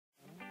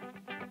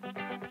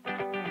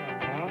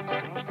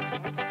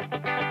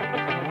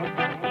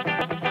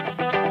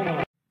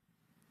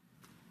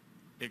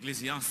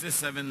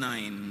Ecclesiastes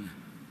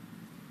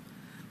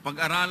 7:9.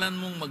 Pag-aralan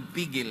mong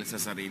magpigil sa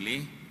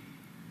sarili,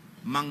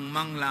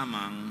 mangmang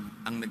lamang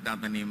ang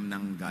nagtatanim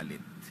ng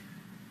galit.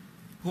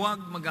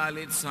 Huwag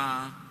magalit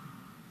sa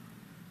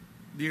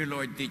Dear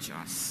Lord, teach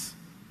us.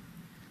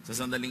 Sa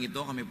sandaling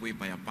ito, kami po'y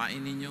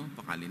payapain ninyo,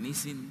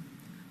 pakalinisin,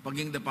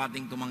 paging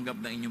dapating tumanggap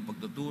na inyong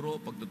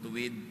pagtuturo,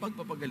 pagtutuwid,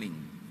 pagpapagaling.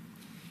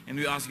 And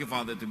we ask you,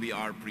 Father, to be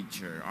our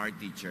preacher, our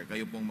teacher.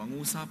 Kayo pong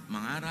mangusap,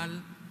 mangaral.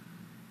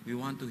 We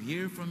want to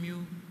hear from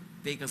you.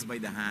 Take us by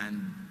the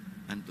hand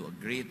unto a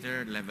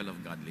greater level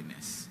of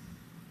godliness.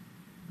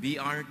 Be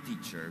our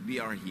teacher, be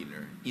our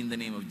healer. In the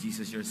name of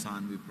Jesus, your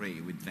Son, we pray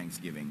with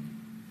thanksgiving.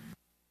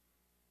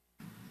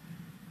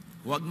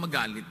 Huwag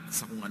magalit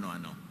sa kung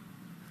ano-ano.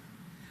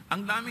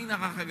 Ang daming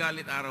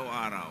nakakagalit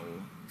araw-araw.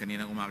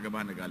 Kaninang umaga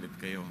ba nagalit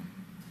kayo?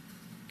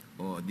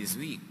 O this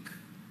week.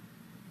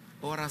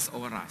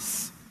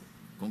 Oras-oras.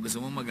 Kung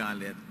gusto mong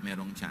magalit,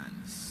 merong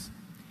chance.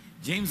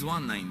 James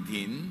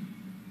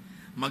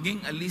 1:19,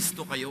 maging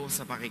alisto kayo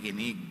sa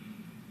pakikinig.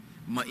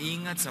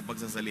 Maingat sa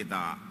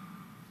pagsasalita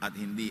at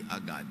hindi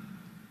agad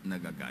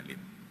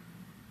nagagalit.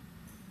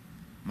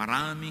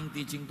 Maraming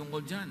teaching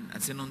tungkol dyan.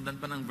 At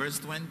sinundan pa ng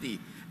verse 20,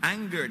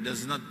 anger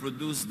does not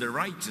produce the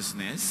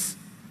righteousness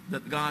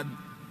that God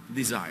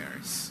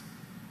desires.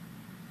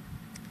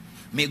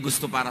 May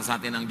gusto para sa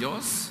atin ng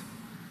Diyos.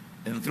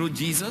 And through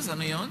Jesus,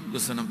 ano yon?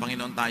 Gusto ng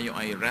Panginoon tayo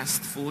ay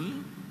restful,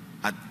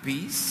 at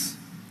peace.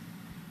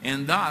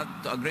 And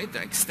that, to a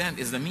greater extent,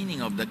 is the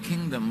meaning of the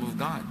kingdom of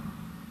God.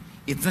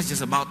 It's not just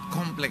about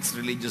complex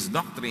religious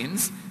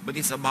doctrines, but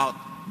it's about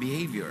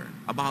behavior,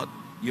 about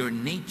your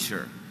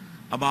nature,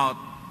 about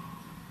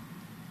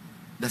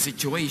the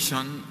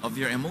situation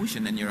of your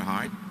emotion and your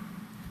heart.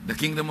 The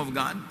kingdom of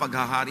God,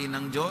 paghahari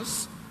ng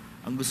Diyos,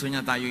 ang gusto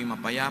niya tayo ay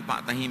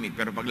mapayapa, tahimik.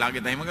 Pero pag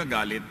lagi tayo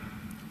magagalit,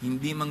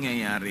 hindi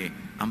mangyayari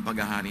ang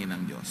paghahari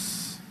ng Diyos.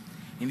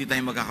 Hindi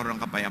tayo magkakaroon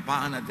ng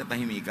kapayapaan at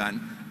katahimikan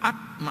at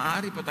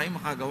maaari pa tayo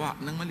makagawa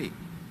ng mali.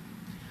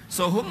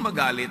 So, huwag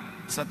magalit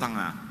sa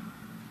tanga.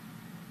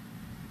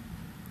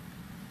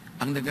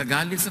 Ang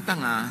nagagalit sa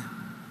tanga,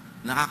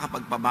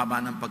 nakakapagpababa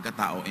ng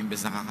pagkatao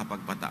imbes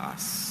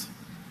nakakapagpataas.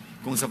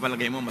 Kung sa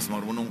palagay mo, mas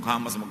marunong ka,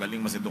 mas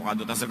magaling, mas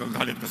edukado, tapos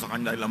nagagalit ka sa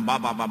kanya dahil ang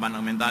baba ng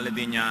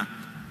mentality niya,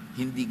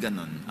 hindi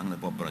ganon ang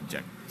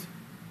napoproject.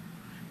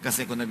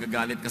 Kasi kung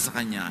nagagalit ka sa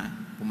kanya,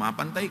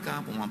 pumapantay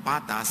ka,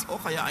 pumapatas, o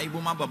kaya ay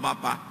bumababa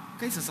pa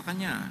kaysa sa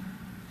kanya.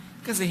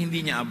 Kasi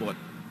hindi niya abot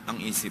ang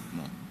isip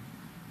mo.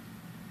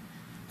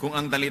 Kung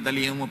ang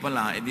tali-talihan mo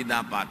pala, edi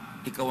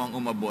dapat ikaw ang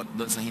umabot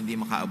doon sa hindi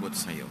makaabot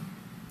sa'yo.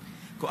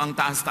 Kung ang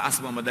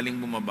taas-taas mo, madaling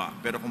bumaba,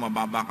 pero kung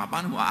mababa ka,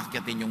 paano mo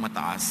aakyatin yung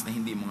mataas na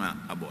hindi mo nga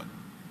abot?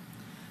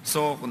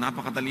 So, kung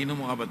napakatalino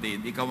mo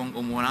kapatid, ikaw ang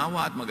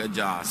umunawa at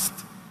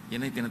mag-adjust,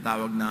 yan ay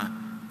tinatawag na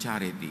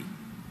charity.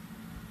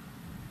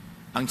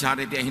 Ang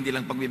charity ay hindi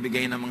lang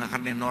pagbibigay ng mga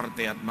karne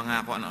norte at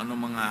mga kung ano-ano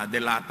mga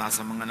delata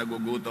sa mga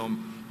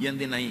nagugutom. Yan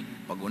din ay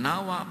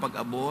pag-unawa,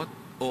 pag-abot,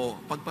 o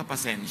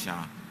pagpapasensya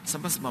sa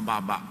mas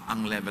mababa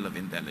ang level of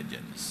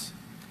intelligence.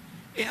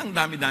 Ang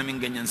dami-daming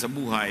ganyan sa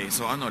buhay.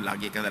 So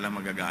lagi ka nalang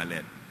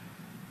magagalit.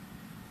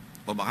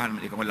 O baka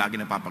ikaw lagi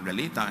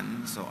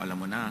napapagalitan. So alam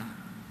mo na.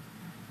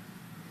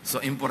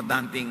 So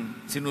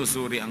importanteng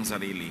sinusuri ang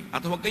sarili.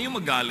 At huwag kayong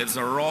magalit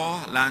sa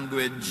raw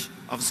language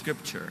of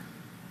Scripture.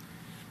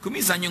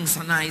 Kuminsan yung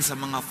sanay sa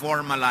mga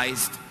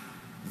formalized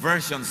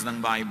versions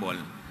ng Bible.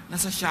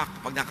 Nasa shock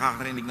pag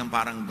nakakarinig ng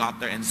parang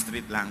gutter and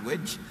street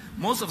language.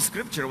 Most of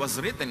Scripture was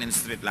written in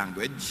street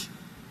language.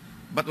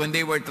 But when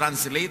they were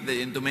translated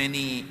into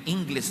many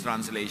English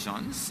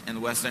translations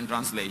and Western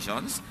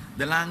translations,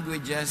 the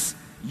languages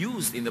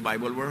used in the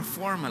Bible were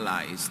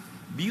formalized,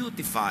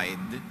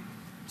 beautified,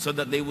 so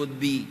that they would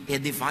be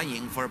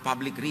edifying for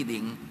public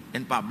reading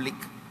and public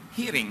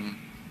hearing.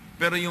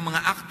 Pero yung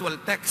mga actual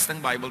text ng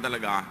Bible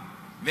talaga,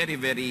 very,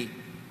 very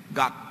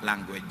gut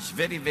language,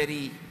 very,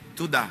 very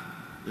to the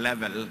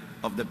level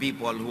of the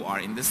people who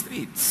are in the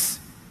streets.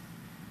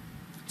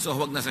 So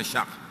huwag na sa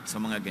shock sa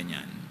mga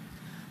ganyan.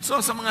 So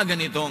sa mga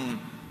ganitong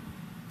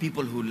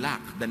people who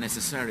lack the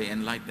necessary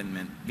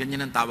enlightenment,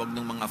 ganyan ang tawag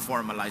ng mga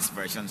formalized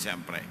version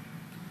siyempre.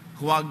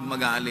 Huwag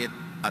magalit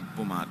at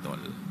pumatol.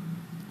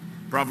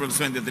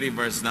 Proverbs 23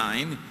 verse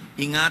 9,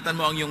 ingatan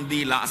mo ang iyong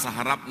dila sa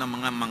harap ng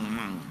mga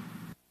mangmang.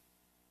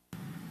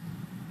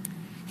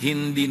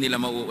 Hindi nila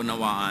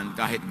mauunawaan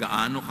kahit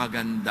gaano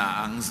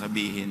kaganda ang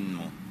sabihin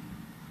mo.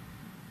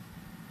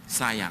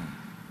 Sayang.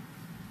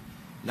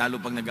 Lalo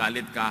pag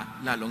nagalit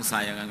ka, lalong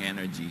sayang ang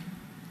energy.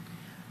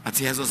 At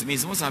si Jesus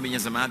mismo, sabi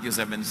niya sa Matthew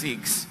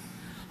 7:6,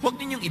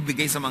 huwag ninyong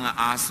ibigay sa mga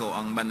aso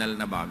ang banal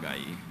na bagay.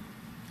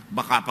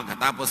 Baka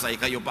pagkatapos ay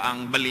kayo pa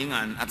ang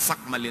balingan at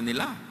sakmalin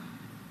nila.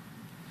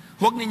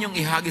 Huwag ninyong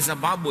ihagi sa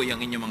baboy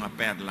ang inyong mga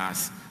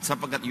perlas,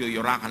 sapagkat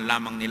yuyurakan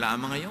lamang nila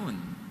ang mga yon.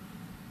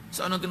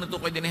 So anong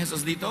tinutukoy din ni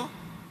Jesus dito?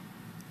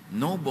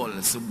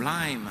 Noble,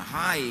 sublime,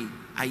 high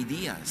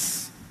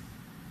ideas.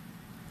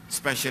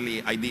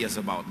 Especially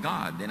ideas about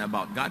God and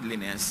about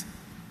godliness,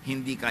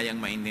 hindi kayang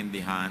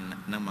maintindihan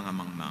ng mga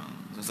mangmang.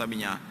 So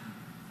sabi niya,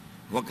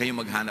 huwag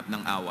kayong maghanap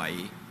ng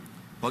away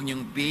Huwag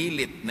niyong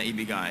pilit na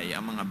ibigay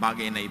ang mga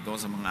bagay na ito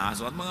sa mga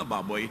aso at mga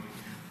baboy.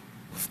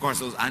 Of course,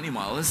 those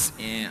animals,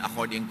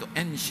 according to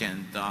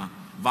ancient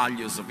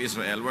values of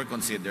Israel, were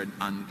considered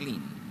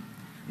unclean.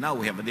 Now,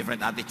 we have a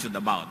different attitude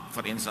about,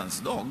 for instance,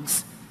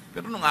 dogs.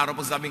 Pero nung araw,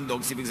 pag sabing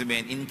dogs, ibig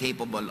sabihin,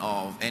 incapable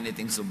of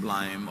anything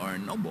sublime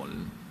or noble.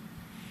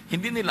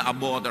 Hindi nila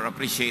abot or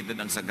appreciated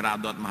ang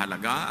sagrado at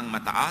mahalaga, ang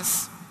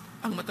mataas,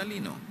 ang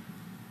matalino.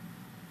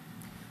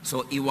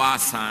 So,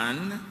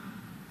 iwasan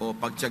o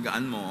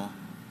pagtiyagaan mo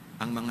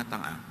ang mga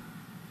tanga.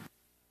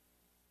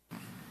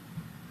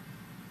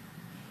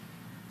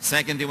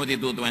 2 Timothy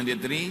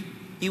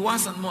 2:23,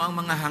 iwasan mo ang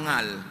mga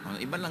hangal.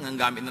 Iba lang ang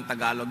gamit ng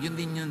Tagalog, yun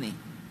din yun eh.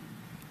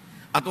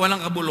 At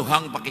walang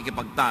kabuluhang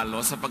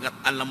pakikipagtalo sapagkat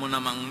alam mo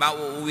namang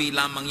mauuwi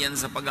lamang yan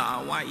sa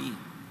pag-aaway.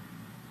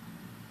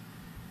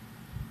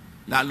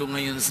 Lalo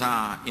ngayon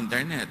sa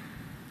internet,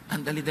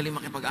 ang dali-dali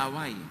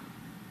makipag-away.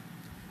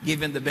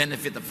 Given the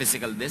benefit of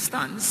physical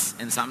distance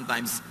and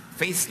sometimes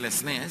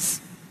facelessness,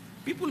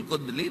 people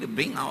could really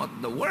bring out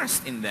the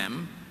worst in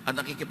them at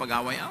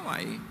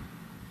nakikipag-away-away.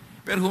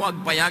 Pero huwag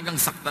payagang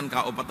saktan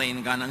ka o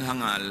patayin ka ng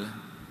hangal.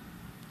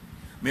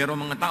 Merong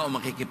mga tao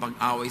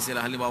makikipag-away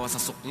sila halimbawa sa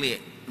sukli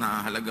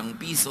na halagang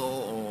piso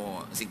o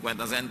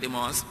 50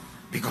 centimos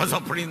because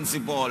of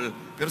principle.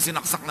 Pero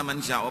sinaksak naman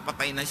siya o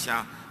patay na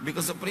siya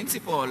because of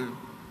principle.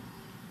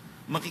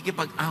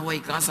 Makikipag-away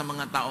ka sa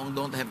mga taong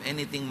don't have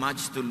anything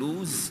much to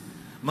lose.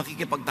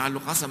 Makikipagtalo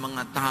ka sa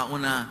mga tao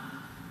na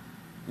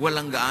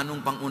walang gaanong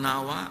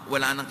pangunawa,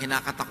 wala nang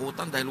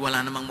kinakatakutan dahil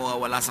wala namang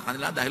mawawala sa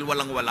kanila, dahil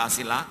walang-wala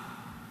sila.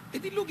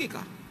 Di lugi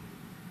ka.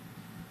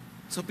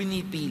 So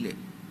pinipili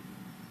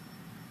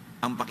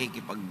ang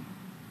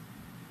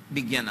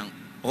pakikipagbigyan ng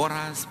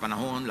oras,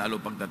 panahon, lalo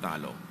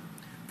pagtatalo.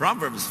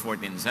 Proverbs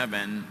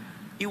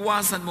 14:7,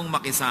 iwasan mong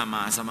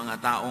makisama sa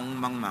mga taong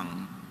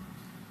mangmang.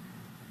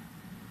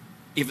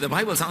 If the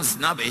Bible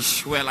sounds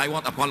snobbish, well, I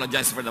won't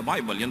apologize for the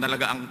Bible. Yun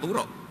talaga ang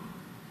turo.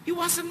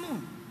 Iwasan mo.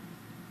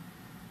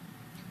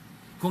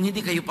 Kung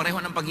hindi kayo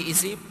pareho ng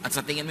pag-iisip at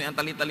sa tingin mo yung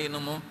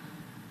tali-talino mo,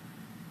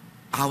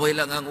 away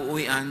lang ang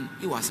uuwian,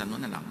 iwasan mo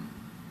na lang.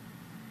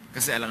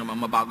 Kasi alam mo,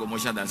 mabago mo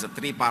siya dahil sa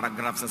 3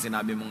 paragraphs na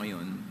sinabi mo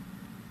ngayon,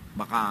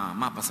 baka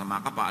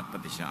mapasama ka pa at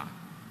pati siya.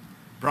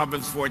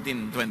 Proverbs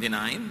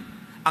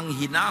 14:29, ang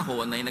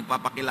hinahon ay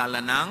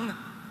nagpapakilala ng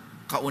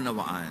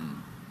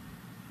kaunawaan.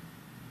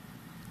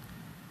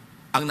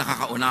 Ang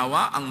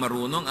nakakaunawa, ang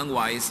marunong, ang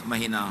wise,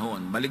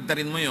 mahinahon.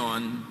 Baligtarin mo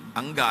yon,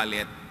 ang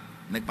galit,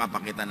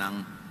 nagpapakita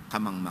ng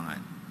kamangmangan.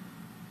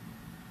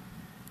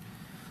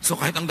 So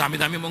kahit ang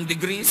dami-dami mong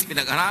degrees,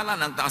 pinag-aralan,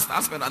 ang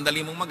taas-taas, pero ang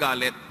dali mong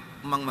magalit,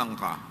 mangmang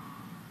ka.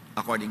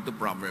 According to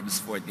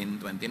Proverbs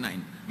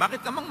 14:29.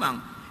 Bakit ka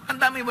mangmang? Ang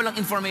dami mo lang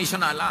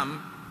information na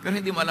alam, pero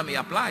hindi mo alam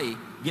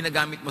i-apply.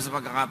 Ginagamit mo sa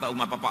pagkakataong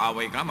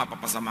mapapaaway ka,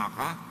 mapapasama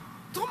ka.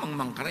 Ito,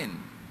 mangmang ka rin.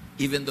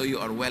 Even though you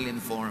are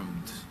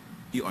well-informed,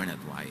 you are not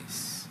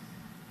wise.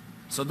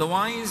 So the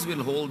wise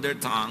will hold their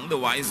tongue,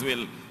 the wise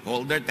will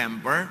hold their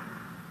temper,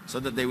 so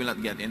that they will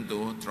not get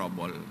into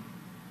trouble.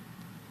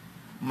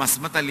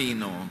 Mas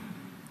matalino,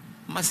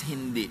 mas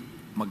hindi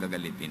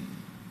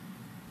magagalitin.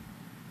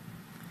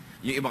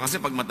 Yung iba kasi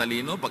pag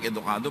matalino, pag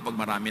edukado, pag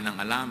marami ng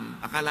alam,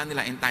 akala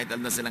nila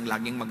entitled na silang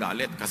laging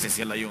magalit kasi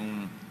sila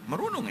yung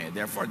marunong eh.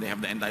 Therefore, they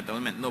have the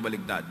entitlement. No,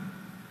 baligtad.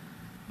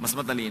 Mas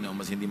matalino,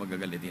 mas hindi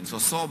magagalitin.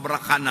 So,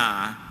 sobra ka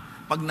na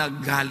pag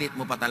naggalit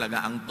mo pa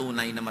talaga ang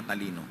tunay na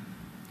matalino.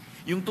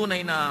 Yung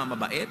tunay na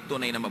mabait,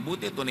 tunay na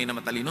mabuti, tunay na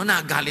matalino,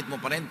 nagalit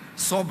mo pa rin,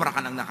 sobra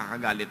ka nang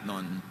nakakagalit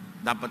nun.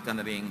 Dapat ka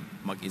na rin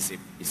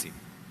mag-isip-isip.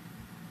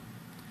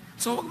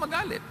 So, huwag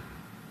magalit.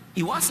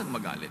 Iwasan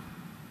magalit.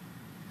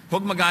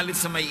 Huwag magalit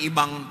sa may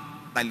ibang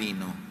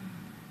talino.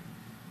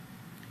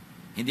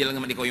 Hindi lang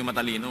naman ikaw yung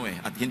matalino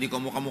eh. At hindi ko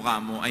mukha-mukha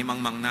mo ay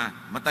mangmang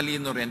na.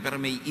 Matalino rin, pero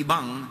may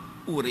ibang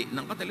uri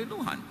ng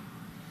katalinuhan.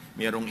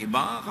 Merong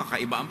iba,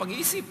 kakaiba ang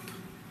pag-iisip.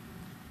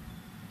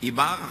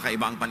 Iba,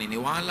 kakaiba ang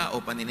paniniwala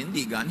o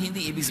paninindigan.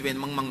 Hindi ibig sabihin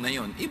mangmang na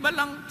yon. Iba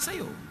lang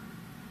sa'yo.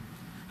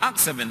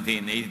 Acts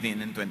 17:18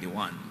 and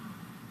 21.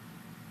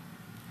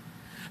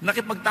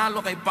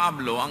 Nakipagtalo kay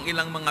Pablo ang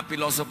ilang mga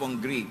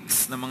pilosopong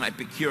Greeks na mga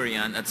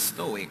Epicurean at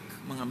Stoic,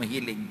 mga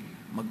mahilig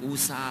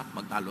mag-usap,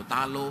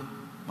 magtalo-talo,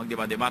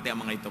 magdebate-debate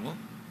ang mga ito mo.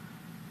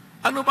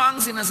 Ano ba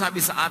ang sinasabi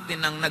sa atin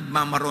ng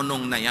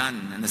nagmamarunong na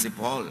yan, na si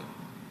Paul?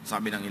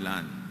 Sabi ng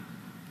ilan.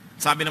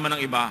 Sabi naman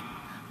ng iba,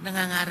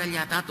 nangangaral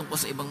yata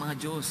tungkol sa ibang mga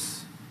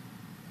Diyos.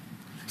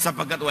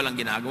 Sapagkat walang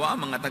ginagawa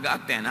ang mga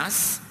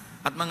taga-Atenas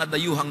at mga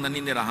dayuhang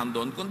naninirahan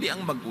doon, kundi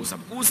ang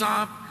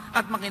mag-usap-usap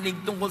at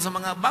makinig tungkol sa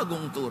mga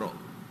bagong turo.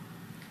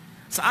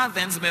 Sa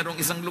Athens, mayroong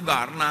isang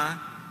lugar na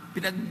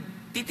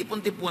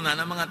pinagtitipon-tipunan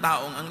ng mga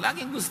taong ang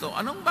laging gusto,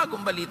 anong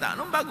bagong balita,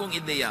 anong bagong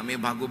ideya, may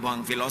bago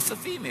bang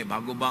philosophy, may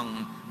bago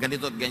bang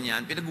ganito at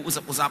ganyan.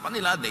 Pinag-uusap-usapan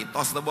nila, they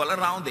toss the ball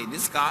around, they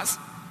discuss,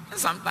 and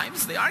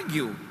sometimes they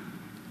argue.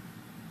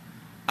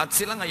 At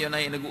sila ngayon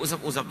ay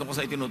nag-uusap-usap tungkol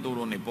sa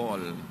itinuturo ni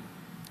Paul.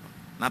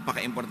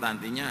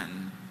 Napaka-importante niyan.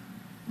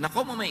 Na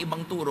kung may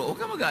ibang turo, huwag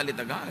ka magalit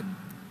agad.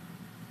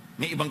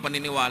 May ibang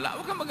paniniwala,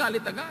 huwag ka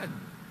magalit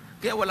agad.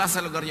 Kaya wala sa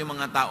lugar yung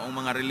mga taong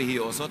mga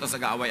relihiyoso, tapos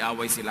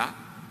nag-aaway-away sila.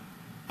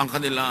 Ang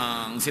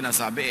kanilang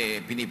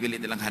sinasabi, pinipilit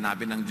nilang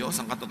hanapin ng Diyos,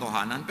 ang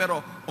katotohanan. Pero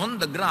on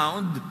the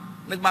ground,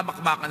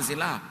 nagbabakbakan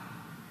sila.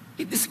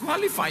 It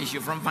disqualifies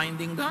you from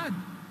finding God.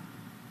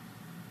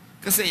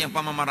 Kasi yung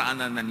pamamaraan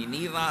na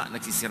naninira,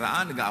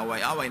 nagsisiraan,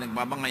 nag-aaway-away,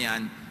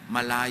 nagbabangayan,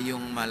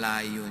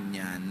 malayong-malayo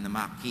niyan na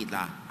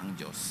makita ang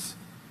Diyos.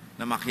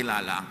 Na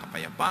makilala ang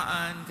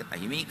kapayapaan,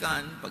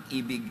 katahimikan,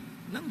 pag-ibig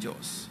ng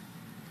Diyos.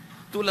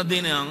 Tulad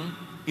din ng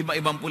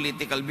iba-ibang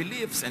political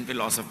beliefs and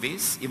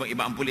philosophies,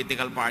 iba-iba ang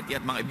political party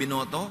at mga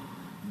ibinoto,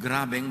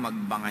 grabeng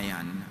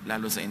magbangayan,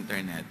 lalo sa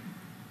internet.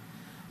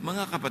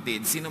 Mga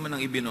kapatid, sino man ang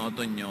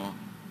ibinoto nyo,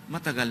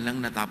 matagal nang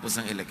natapos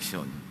ang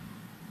eleksyon.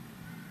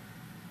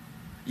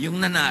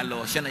 Yung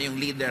nanalo, siya na yung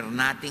leader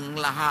nating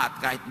lahat,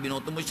 kahit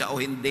binoto mo siya o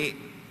hindi.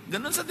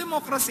 Ganun sa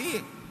democracy.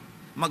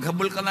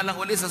 Maghabol ka na lang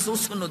uli sa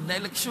susunod na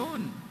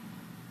eleksyon.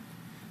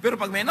 Pero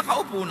pag may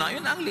nakaupo na,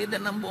 yun ang leader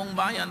ng buong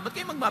bayan. Ba't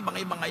kayo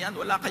magbabangay-bangayan?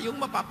 Wala kayong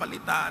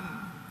mapapalitan.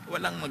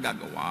 Walang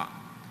magagawa.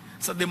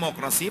 Sa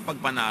democracy, pag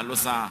panalo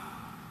sa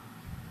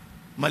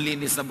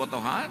malinis na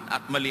botohan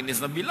at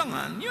malinis na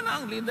bilangan, yun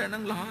ang leader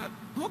ng lahat.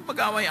 Huwag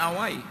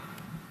mag-away-away.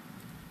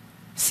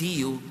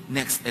 See you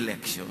next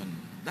election.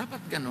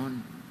 Dapat ganon.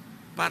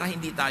 Para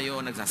hindi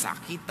tayo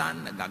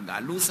nagsasakitan,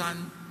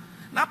 nagagalusan.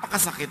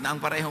 Napakasakit na ang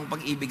parehong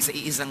pag-ibig sa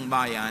iisang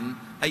bayan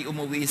ay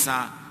umuwi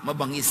sa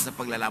mabangis sa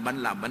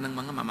paglalaban-laban ng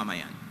mga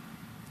mamamayan.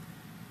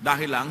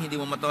 Dahil lang, hindi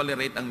mo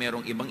matolerate ang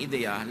merong ibang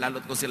ideya,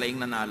 lalo't kung sila yung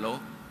nanalo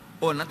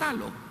o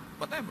natalo,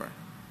 whatever.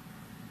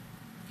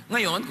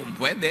 Ngayon, kung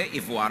pwede,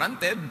 if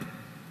warranted,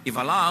 if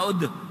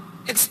allowed,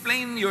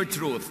 explain your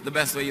truth the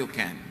best way you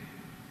can.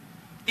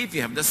 If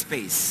you have the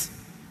space.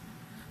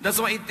 That's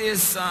why it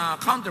is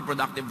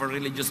counterproductive for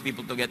religious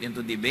people to get into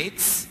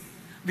debates.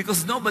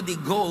 Because nobody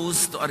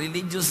goes to a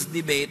religious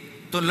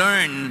debate to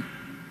learn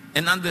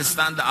and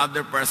understand the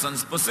other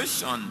person's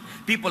position.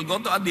 People go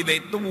to a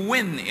debate to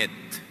win it.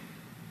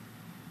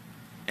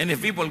 And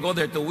if people go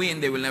there to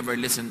win, they will never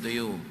listen to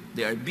you.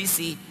 They are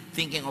busy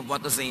thinking of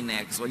what to say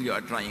next while you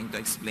are trying to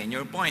explain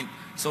your point.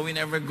 So we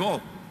never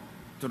go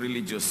to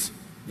religious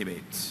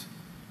debates.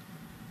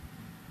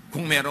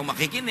 Kung merong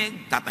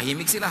makikinig,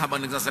 tatahimik sila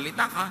habang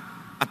nagsasalita ka,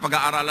 at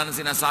pag-aaralan ang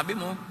sinasabi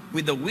mo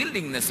with the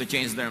willingness to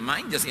change their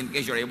mind just in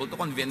case you're able to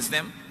convince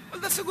them, well,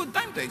 that's a good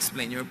time to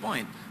explain your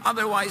point.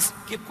 Otherwise,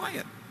 keep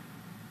quiet.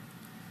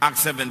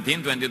 Acts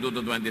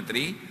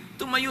 17:22-23,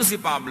 tumayo si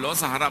Pablo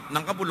sa harap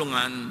ng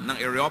kapulungan ng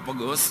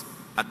Areopagus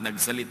at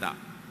nagsalita.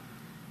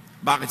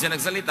 Bakit siya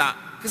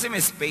nagsalita? Kasi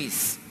may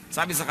space.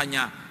 Sabi sa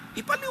kanya,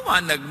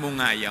 ipaliwanag mo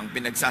nga yung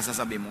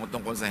pinagsasasabi mo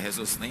tungkol sa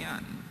Jesus na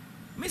yan.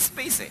 May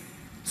space eh.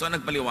 So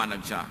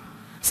nagpaliwanag siya.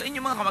 Sa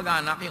inyong mga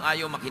kamag-anak, yung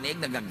ayaw makinig,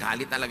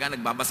 nagagalit talaga,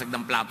 nagbabasag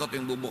ng plato, at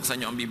yung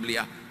bubuksan nyo ang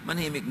Biblia,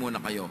 manhimik muna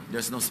kayo.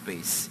 There's no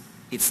space.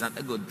 It's not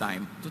a good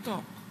time to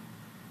talk.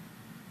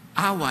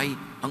 Away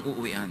ang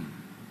uuwian.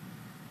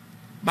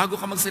 Bago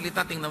ka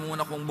magsalita, tingnan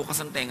muna kung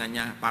bukas ang tenga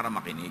niya para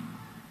makinig.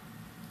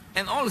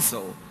 And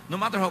also, no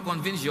matter how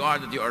convinced you are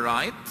that you are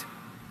right,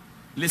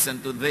 listen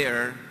to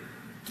their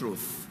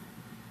truth.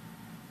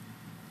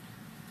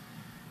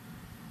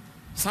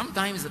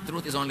 Sometimes the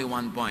truth is only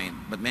one point,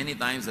 but many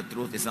times the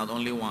truth is not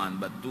only one,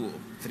 but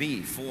 2,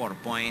 3, 4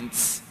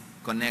 points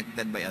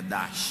connected by a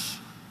dash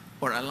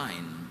or a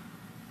line.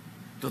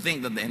 To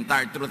think that the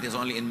entire truth is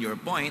only in your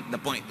point,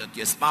 the point that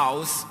you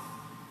espouse,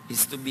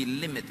 is to be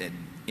limited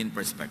in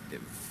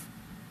perspective.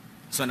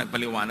 So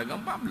nagpaliwanag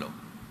ang Pablo.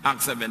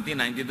 Acts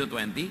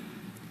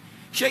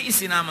 17:19-20, siya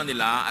isinama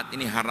nila at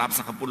iniharap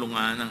sa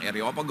kapulungan ng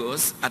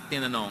Areopagus at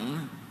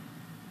tinanong,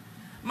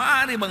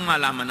 maaari bang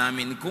malaman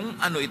namin kung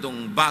ano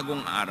itong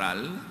bagong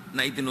aral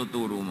na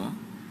itinuturo mo?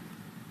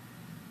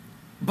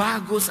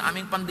 Bago sa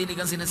aming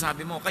pandiligan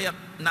sinasabi mo, kaya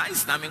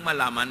nais naming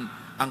malaman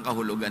ang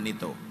kahulugan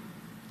nito.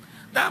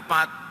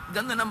 Dapat,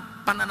 ganda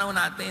ng pananaw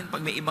natin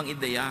pag may ibang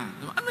ideya.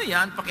 Ano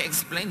yan?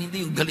 Paki-explain,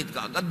 hindi yung galit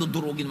ka agad,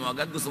 dudurugin mo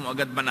agad, gusto mo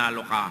agad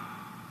manalo ka.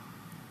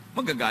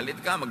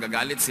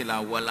 Magagalit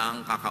sila,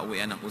 walang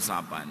kakauwian ng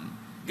usapan.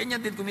 Ganyan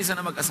din kumisa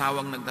na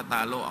mag-asawang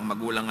nagtatalo, ang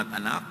magulang at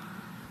anak.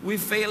 We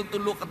fail to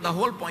look at the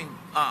whole point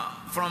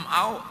from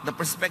the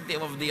perspective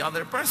of the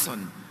other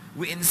person.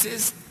 We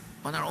insist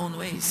on our own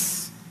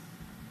ways.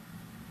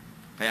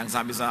 Kaya ang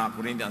sabi sa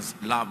Corinthians,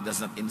 love does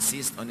not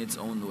insist on its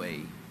own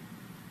way.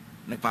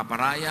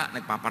 Nagpaparaya,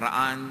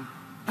 nagpaparaan,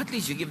 at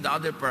least you give the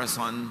other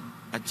person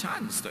a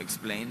chance to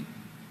explain,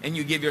 and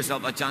you give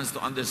yourself a chance to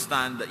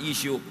understand the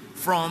issue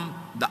from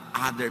the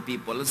other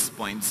people's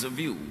points of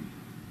view.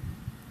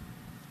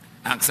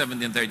 Acts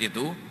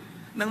 17:32,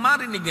 nang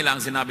marinig nila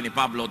ang sinabi ni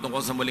Pablo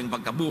tungkol sa muling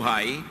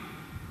pagkabuhay,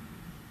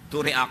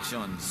 2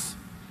 reactions.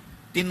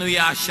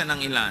 Tinuya siya ng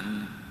ilan.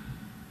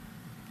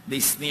 They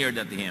sneered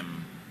at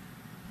him.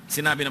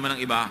 Sinabi naman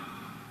ng iba,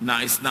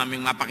 nais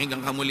naming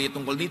mapakinggan ka muli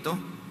tungkol dito.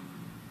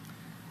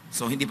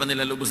 So hindi pa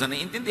nila lubusan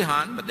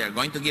naiintindihan, but they're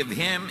going to give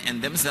him and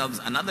themselves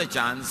another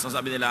chance. So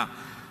sabi nila,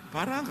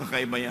 parang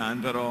kakaiba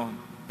yan, pero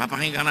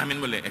papakinggan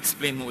namin muli.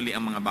 Explain mo uli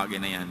ang mga bagay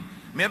na yan.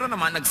 Meron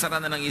naman, nagsara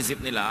na ng isip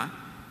nila.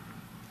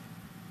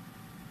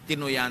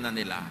 tinuyanan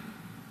nila.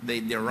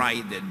 They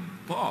derided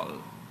Paul.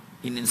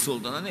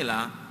 Ininsulto na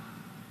nila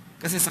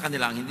kasi sa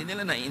kanilang hindi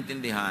nila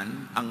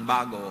naiintindihan ang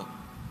bago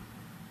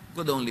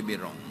could only be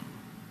wrong.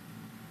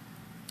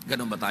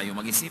 Ganun ba tayo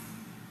mag-isip?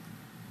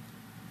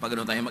 Pag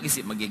ganun tayo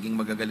mag-isip, magiging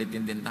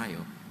magagalitin din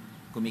tayo.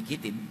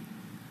 Kumikitid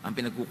ang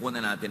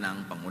pinagkukunan natin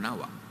ng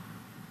pangunawa.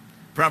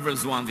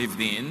 Proverbs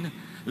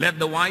 1:15, let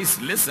the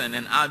wise listen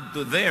and add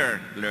to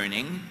their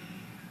learning,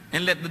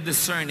 and let the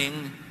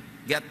discerning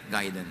get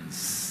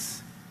guidance.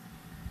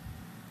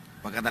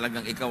 Pagka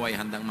talagang ikaw ay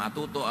handang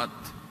matuto at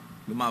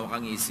lumawak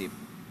ang isip,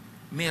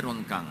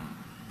 meron kang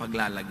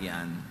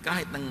paglalagyan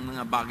kahit ng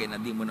mga bagay na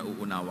di mo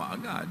nauunawa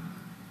agad.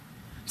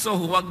 So,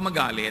 huwag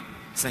magalit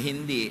sa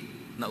hindi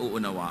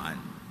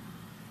nauunawaan.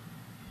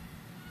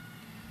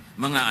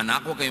 Mga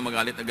anak, huwag kayong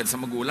magalit agad sa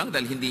magulang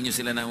dahil hindi nyo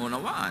sila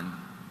nauunawaan.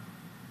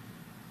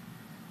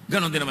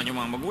 Ganon din naman yung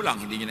mga magulang,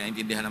 hindi nyo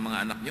naintindihan ang mga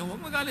anak nyo,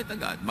 huwag magalit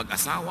agad.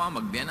 Mag-asawa,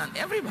 magbiyanan,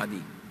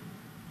 everybody.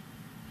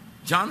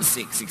 John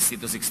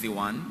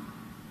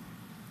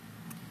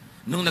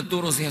 6:60-61, nung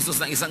nagturo si Jesus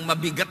ng isang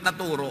mabigat na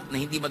turo na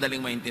hindi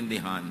madaling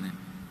maintindihan,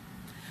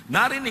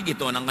 narinig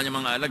ito ng kanyang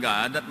mga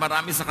alagad at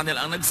marami sa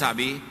kanila ang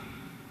nagsabi,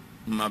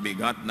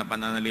 mabigat na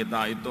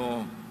pananalita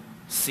ito,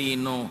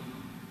 sino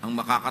ang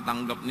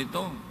makakatanggap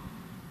nito?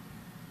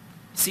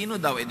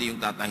 Sino daw edi yung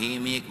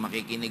tatahimik,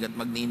 makikinig at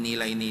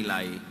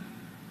magninilay-nilay?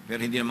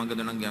 Pero hindi naman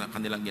ganoon ang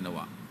kanilang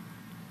ginawa.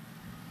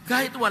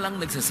 Kahit walang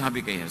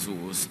nagsasabi kay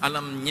Jesus,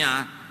 alam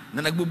niya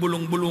na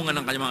nagbubulong-bulungan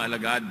ng kanyang mga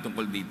alagad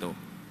tungkol dito.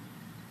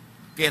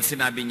 Kaya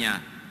sinabi niya,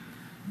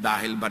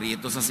 dahil ba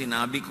rito sa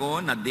sinabi ko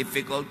na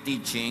difficult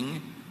teaching,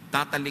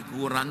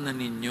 tatalikuran na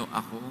ninyo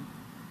ako?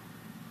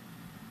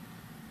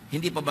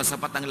 Hindi pa ba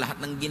sapat ang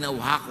lahat ng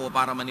ginawa ko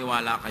para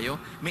maniwala kayo?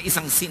 May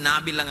isang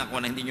sinabi lang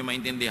ako na hindi nyo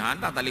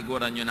maintindihan,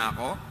 tatalikuran nyo na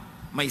ako?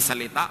 May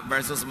salita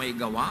versus may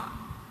gawa?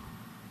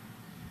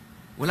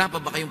 Wala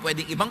pa ba kayong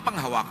pwedeng ibang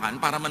panghawakan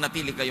para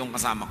manatili kayong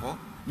kasama ko?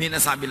 May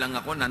nasabi lang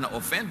ako na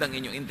na-offend ang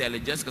inyong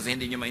intelligence kasi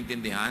hindi nyo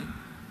maintindihan.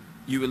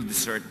 You will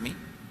desert me.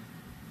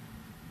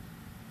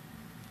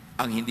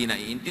 Ang hindi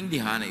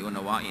naiintindihan ay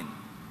unawain.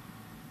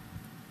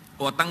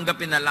 O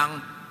tanggapin na lang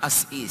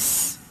as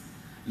is.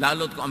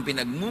 Lalo't kung ang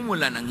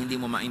pinagmumulan ng hindi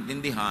mo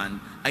maintindihan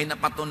ay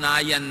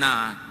napatunayan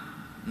na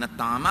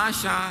tama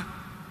siya,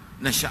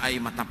 na siya ay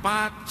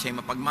matapat, siya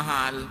ay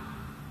mapagmahal,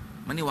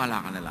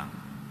 maniwala ka na lang.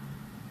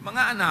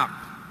 Mga anak,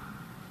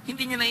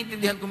 hindi niyo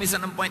naiintindihan kung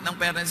minsan ang point ng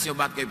parents niyo,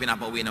 bakit kayo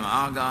pinapauwi na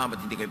maaga,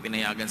 bakit hindi kayo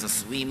pinayagan sa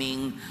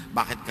swimming,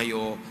 bakit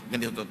kayo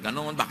ganito at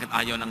ganoon, bakit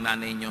ayaw ng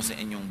nanay niyo sa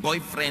inyong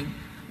boyfriend.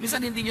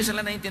 Minsan hindi niyo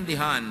sila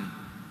naiintindihan.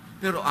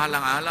 Pero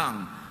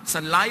alang-alang, sa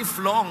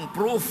lifelong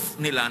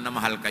proof nila na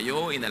mahal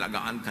kayo,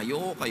 inalagaan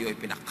kayo, kayo ay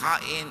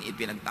pinakain,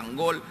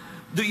 ipinagtanggol,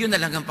 doon yun na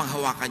lang ang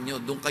panghawakan niyo,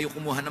 doon kayo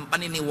kumuha ng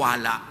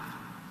paniniwala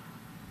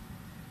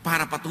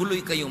para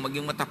patuloy kayong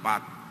maging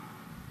matapat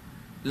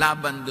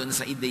laban doon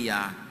sa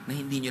ideya na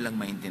hindi nyo lang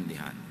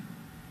maintindihan.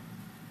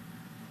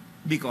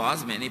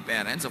 Because many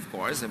parents, of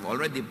course, have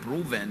already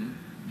proven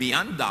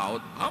beyond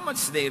doubt how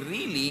much they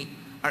really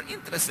are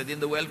interested in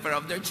the welfare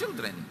of their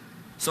children.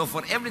 So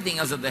for everything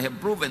else that they have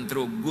proven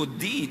through good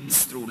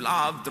deeds, through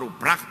love, through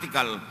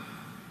practical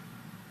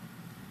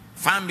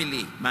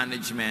family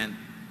management,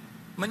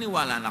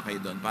 maniwala na kayo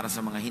doon para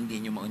sa mga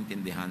hindi nyo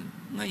maintindihan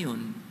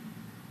ngayon.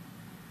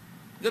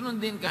 Ganun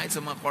din kahit sa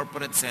mga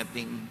corporate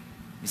setting.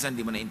 Minsan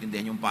di mo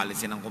naintindihan yung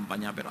policy ng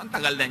kumpanya, pero ang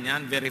tagal na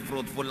niyan, very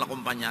fruitful na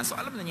kumpanya, so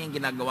alam na niya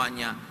yung ginagawa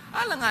niya.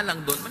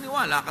 Alang-alang doon,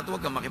 maniwala ka at huwag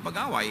kang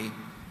makipag-away.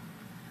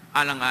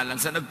 Alang-alang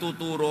sa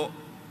nagtuturo,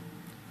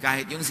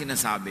 kahit yung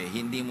sinasabi,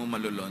 hindi mo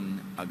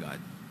malulon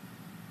agad.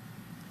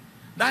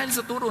 Dahil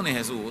sa turo ni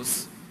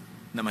Jesus,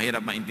 na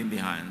mahirap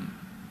maintindihan,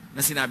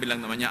 na sinabi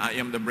lang naman niya,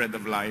 I am the bread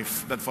of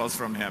life that falls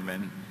from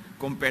heaven,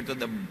 compared to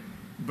the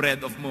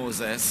bread of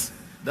Moses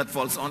that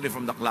falls only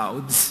from the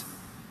clouds.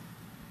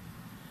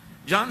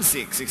 John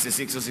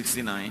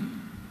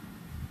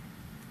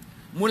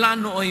 6:66-69, mula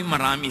nooy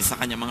marami sa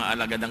kanya mga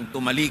alagad ang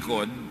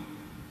tumalikod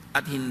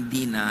at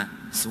hindi na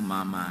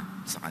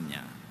sumama sa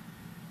kanya.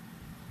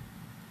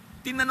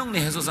 Tinanong ni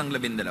Jesus ang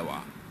 12,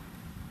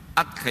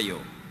 at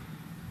kayo,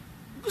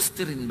 gusto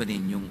rin ba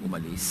ninyong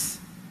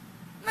umalis?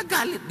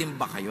 Nagalit din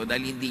ba kayo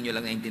dahil hindi nyo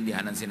lang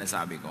naintindihan ang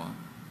sinasabi ko?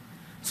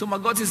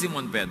 Sumagot si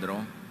Simon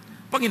Pedro,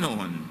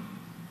 Panginoon,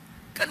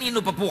 kanino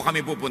pa po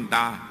kami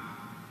pupunta?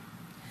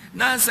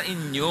 Nasa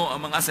inyo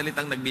ang mga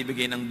salitang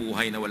nagbibigay ng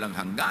buhay na walang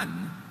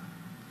hanggan.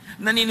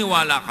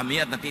 Naniniwala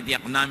kami at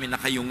natitiyak namin na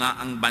kayo nga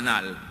ang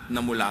banal na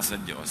mula sa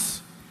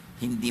Diyos.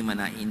 Hindi man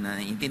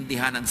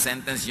naiintindihan ang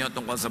sentence nyo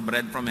tungkol sa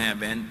bread from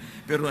heaven,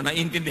 pero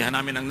naiintindihan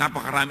namin ang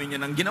napakarami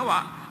nyo ng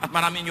ginawa at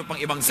marami nyo pang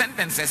ibang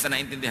sentences na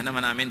naiintindihan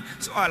naman namin.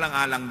 So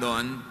alang-alang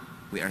doon,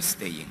 we are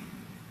staying.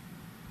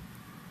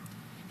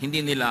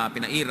 Hindi nila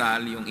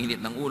pinairal yung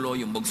init ng ulo,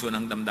 yung bugso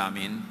ng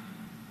damdamin.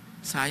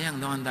 Sayang,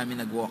 no? Ang dami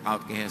nag-walk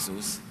out kay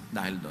Jesus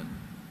dahil doon.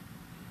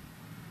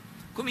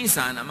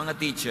 Kuminsan, ang mga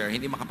teacher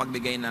hindi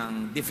makapagbigay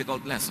ng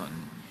difficult lesson.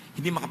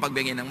 Hindi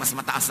makapagbigay ng mas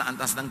mataas na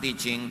antas ng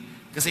teaching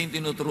kasi yung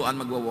tinuturuan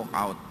magwa-walk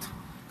out.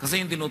 Kasi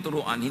yung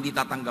tinuturuan, hindi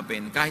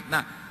tatanggapin. Kahit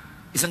na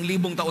 1,000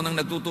 taon nang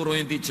nagtuturo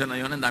yung teacher na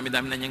yun, ang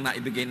dami-dami na niyang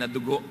naibigay na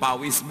dugo,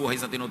 pawis, buhay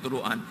sa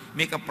tinuturuan,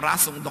 may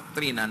kaprasong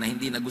doktrina na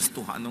hindi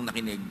nagustuhan nung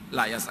nakinig,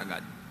 layas agad.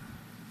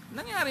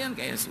 Nangyari yan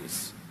kay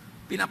Jesus.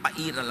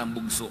 Pinapairal ang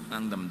bugso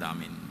ng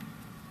damdamin.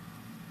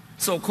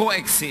 So,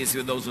 coexist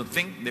with those who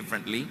think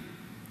differently.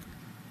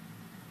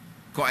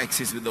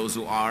 Coexist with those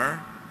who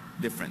are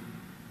different.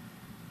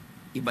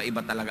 Iba-iba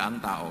talaga ang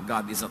tao.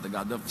 God is not a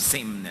God of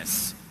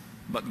sameness,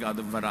 but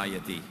God of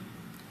variety.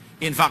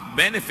 In fact,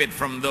 benefit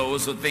from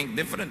those who think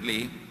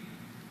differently,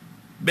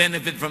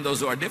 benefit from those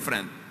who are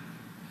different.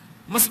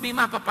 Mas may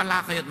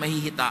mapapala kayo at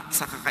mahihita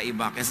sa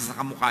kakaiba kaysa sa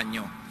kamukha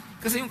nyo.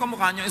 Kasi yung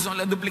kamukha nyo is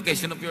only a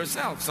duplication of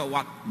yourself. So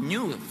what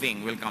new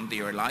thing will come to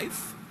your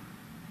life?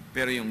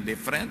 Pero yung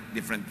different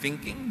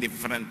thinking,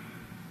 different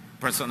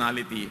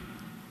personality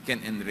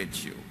can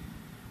enrich you.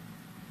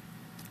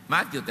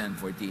 Matthew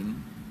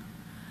 10:14.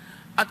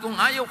 At kung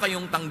ayaw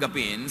kayong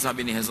tanggapin,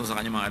 sabi ni Jesus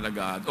sa kanyang mga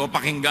alagad, o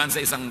pakinggan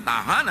sa isang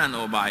tahanan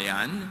o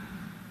bayan,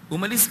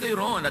 umalis kayo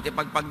roon at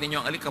ipagpag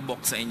ninyo ang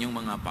alikabok sa inyong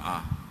mga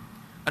paa.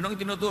 Anong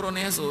itinuturo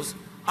ni Jesus?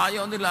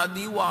 Ayaw nila,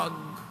 di wag.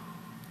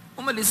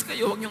 Umalis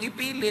kayo, huwag niyong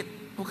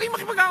ipilit. Huwag kayong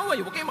makipag-away,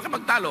 huwag kayong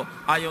makipagtalo.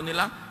 Ayaw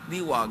nila,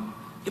 di wag.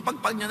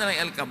 Ipagpag niyo na lang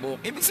ang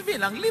alikabok. Ibig sabihin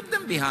lang, leave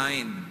them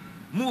behind.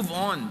 Move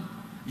on.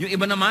 Yung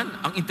iba naman,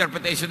 ang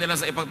interpretation nila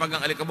sa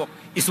ipagpagang alikabok,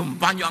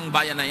 isumpa nyo ang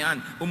bayan na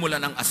yan,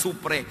 umulan ng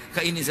asupre,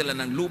 kainin sila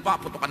ng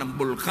lupa, putukan ng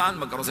bulkan,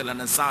 magkaroon sila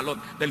ng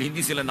salot, dahil hindi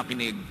sila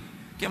nakinig.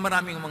 Kaya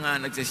maraming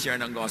mga nagsishare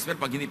ng gospel,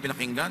 pag hindi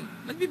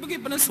pinakinggan, nagbibigay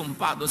pa ng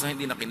sumpa doon sa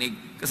hindi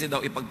nakinig, kasi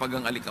daw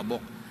ipagpagang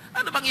alikabok.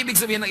 Ano bang ibig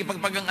sabihin ng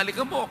ipagpagang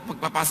alikabok?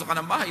 Pagpapasok ka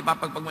ng bahay,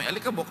 ipapagpag mo yung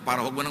alikabok, para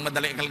huwag mo nang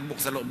madali ang alikabok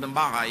sa loob ng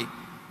bahay.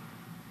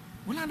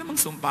 Wala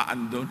namang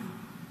sumpaan doon.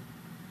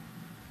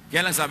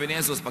 Kaya lang sabi ni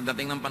Jesus,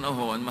 pagdating ng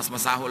panahon, mas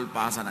masahol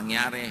pa sa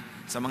nangyari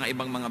sa mga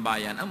ibang mga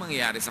bayan ang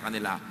mangyayari sa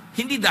kanila.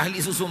 Hindi dahil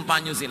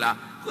isusumpa nyo sila,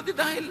 kundi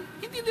dahil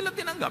hindi nila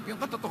tinanggap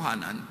yung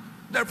katotohanan.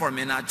 Therefore,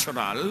 may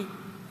natural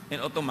and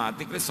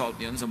automatic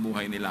result yun sa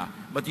buhay nila.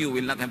 But you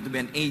will not have to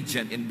be an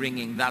agent in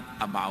bringing that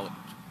about.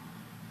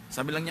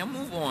 Sabi lang niya,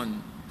 move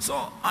on.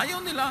 So,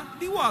 ayaw nila,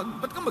 di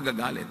wag. Ba't ka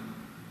magagalit?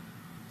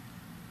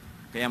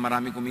 Kaya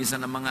marami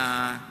kumisan ng mga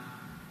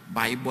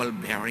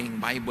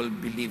Bible-bearing,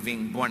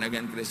 Bible-believing,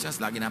 born-again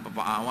Christians, lagi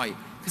napapaaway.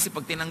 Kasi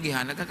pag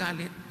tinanggihan,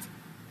 nagagalit.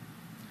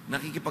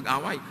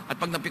 Nakikipag-away. At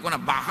pag napiko na,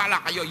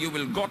 bahala kayo, you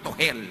will go to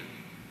hell.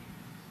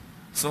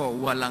 So,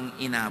 walang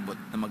inabot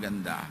na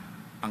maganda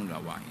ang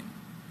gawain.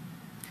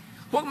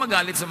 Huwag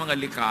magalit sa mga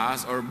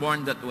likas or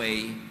born that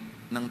way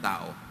ng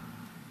tao.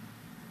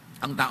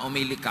 Ang tao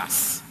may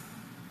likas.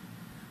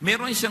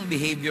 Meron siyang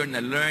behavior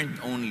na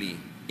learned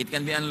only. It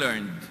can be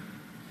unlearned.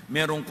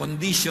 Merong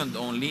conditioned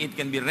only, it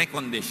can be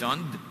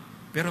reconditioned,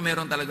 pero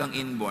meron talagang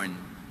inborn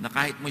na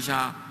kahit mo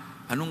siya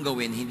anong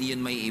gawin, hindi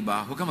yun may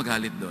iba, huwag ka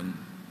magalit doon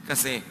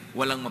kasi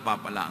walang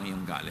mapapala ang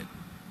iyong galit.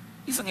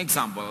 Isang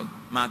example,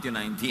 Matthew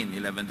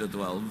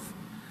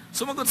 19:11-12.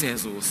 Sumagot si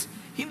Jesus,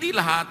 hindi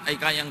lahat ay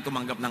kayang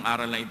tumanggap ng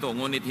aral na ito,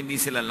 ngunit hindi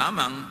sila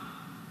lamang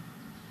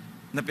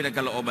na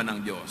pinagkalooban ng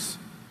Diyos.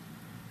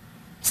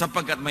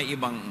 Sapagkat may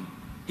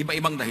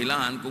iba-ibang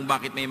dahilan kung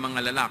bakit may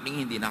mga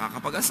lalaking hindi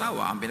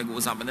nakakapag-asawa. Ang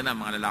pinag-uusapan nila,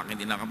 mga lalaking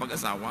hindi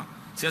nakakapag-asawa.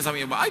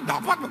 Sinasabi niya ba, ay,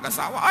 dapat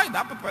mag-asawa, ay,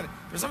 dapat pa.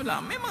 Pero sabi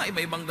nila, may mga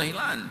iba-ibang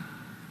dahilan.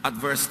 At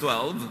verse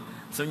 12,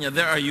 sabi niya,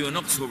 there are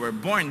eunuchs who were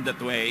born that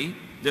way.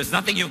 There's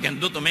nothing you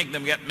can do to make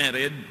them get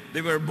married.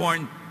 They were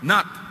born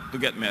not to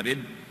get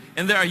married.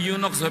 And there are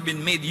eunuchs who have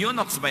been made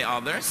eunuchs by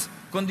others.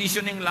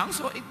 Conditioning lang,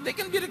 so they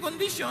can be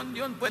reconditioned.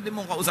 Yun, pwede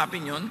mong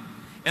kausapin yun.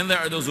 And there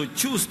are those who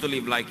choose to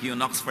live like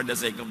eunuchs for the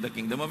sake of the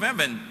kingdom of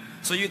heaven.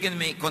 So you can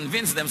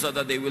convince them so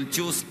that they will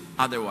choose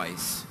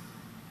otherwise.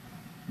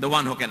 The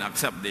one who can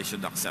accept this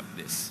should accept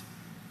this.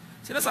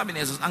 Sinasabi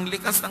ni Jesus, ang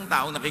likas ng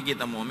tao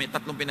nakikita mo, may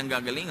 3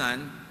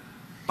 pinanggagalingan.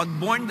 Pag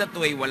born that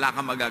way, wala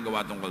kang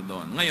magagawa tungkol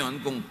doon.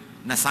 Ngayon, kung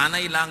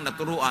nasanay lang,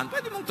 naturuan,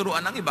 pwede mong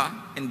turuan ng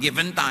iba. And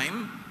given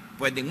time,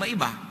 pwedeng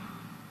maiba.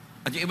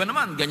 At yung iba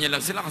naman, ganyan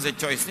lang sila kasi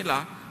choice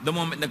nila. The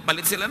moment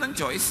nagpalit sila ng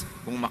choice,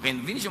 kung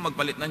makonvince yung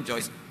magpalit ng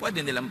choice,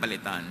 pwede nilang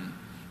palitan.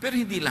 Pero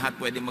hindi lahat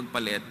pwedeng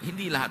magpalit,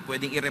 hindi lahat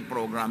pwedeng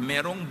i-reprogram.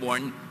 Merong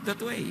born that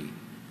way.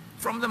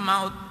 From the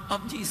mouth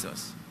of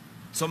Jesus.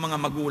 So mga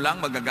magulang,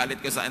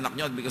 magagalit kayo sa anak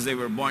nyo because they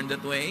were born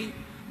that way.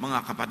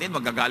 Mga kapatid,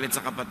 magagalit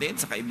sa kapatid,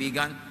 sa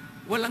kaibigan.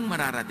 Walang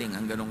mararating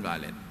ang ganong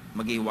galit.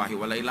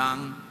 Maghiwa-hiwalay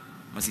lang,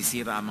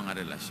 masisira ang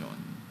mga relasyon.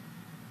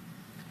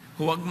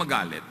 Huwag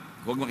magalit.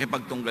 Huwag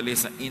makipagtunggali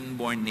sa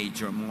inborn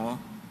nature mo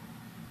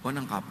o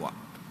ng kapwa.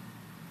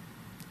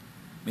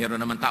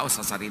 Meron naman tao sa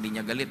sarili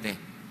niya galit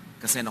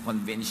Kasi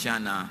na-convince siya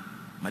na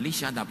mali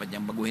siya, dapat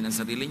niyang baguhin ang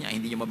sarili niya,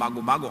 hindi niya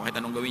mabago-bago kahit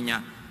anong gawin niya.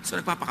 So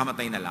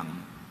nagpapakamatay na lang.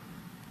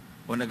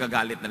 O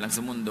nagagalit na lang sa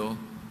mundo,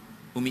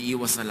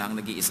 umiiwas na lang,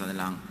 nag-iisa na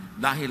lang.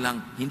 Dahil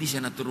lang, hindi siya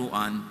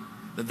naturuan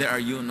that there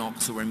are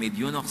eunuchs who were made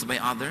eunuchs by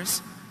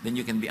others, then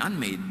you can be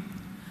unmade.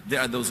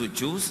 There are those who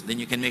choose, then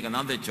you can make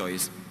another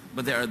choice.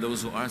 But there are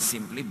those who are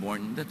simply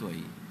born that way.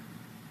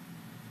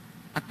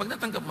 At pag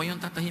natanggap mo yun,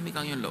 tatahimik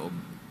ang iyong loob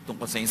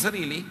tungkol sa iyong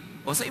sarili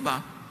o sa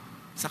iba.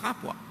 sa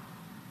kapwa.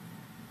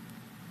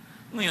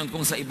 Ngayon,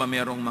 kung sa iba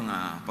merong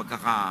mga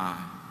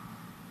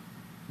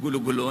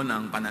pagkakagulo-gulo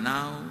ng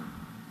pananaw,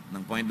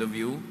 ng point of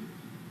view,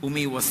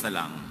 umiwas na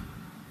lang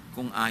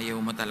kung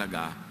ayaw mo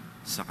talaga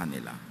sa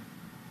kanila.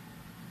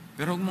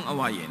 Pero huwag mong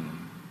awayin.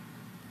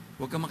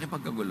 Huwag kang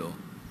makipagkagulo.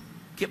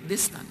 Keep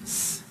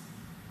distance.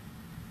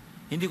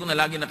 Hindi ko na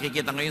lagi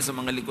nakikita ngayon sa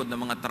mga likod ng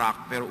mga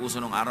truck, pero uso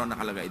nung araw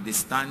nakalagay,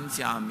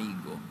 distancia,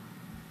 amigo.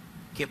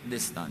 Keep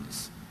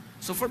distance.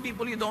 So for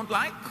people you don't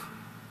like,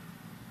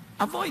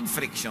 avoid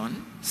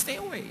friction, stay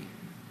away.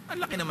 Ang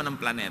laki naman ng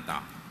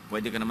planeta.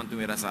 Pwede ka naman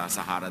tumira sa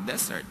Sahara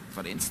Desert,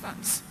 for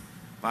instance,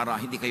 para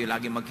hindi kayo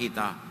lagi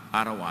magkita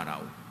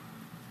araw-araw.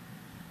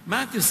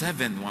 Matthew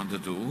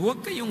 7:1-2, huwag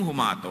kayong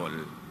humatol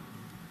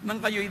nang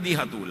kayo'y di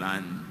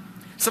hatulan.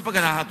 Sa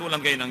paghahatulan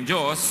kayo ng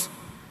Diyos,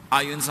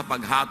 ayon sa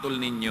paghatol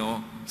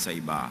ninyo sa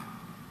iba.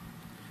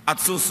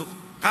 At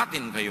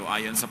susukatin kayo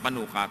ayon sa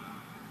panukat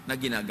na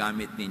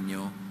ginagamit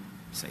ninyo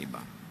sa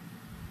iba.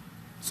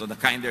 So the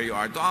kinder you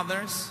are to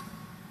others,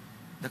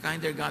 the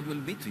kinder God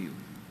will be to you.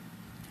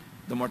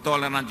 The more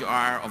tolerant you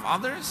are of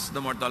others,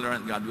 the more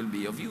tolerant God will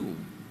be of you.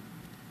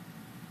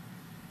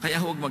 Kaya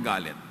huwag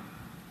magalit.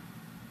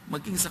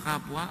 Maging sa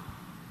kapwa,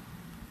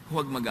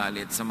 huwag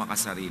magalit sa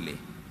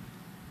makasarili.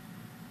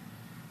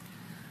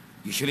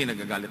 Usually,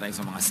 nagagalit tayo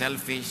sa mga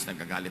selfish,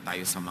 nagagalit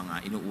tayo sa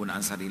mga inuuna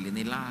ang sarili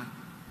nila.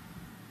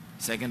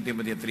 2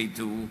 Timothy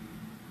 3:2,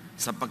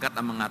 sapagkat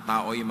ang mga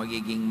tao ay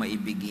magiging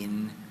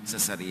maibigin sa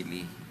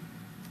sarili.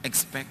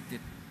 Expect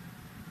it.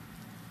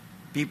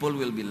 People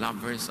will be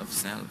lovers of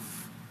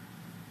self.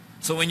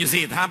 So when you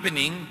see it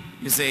happening,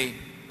 you say,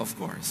 of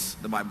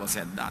course, the Bible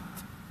said that.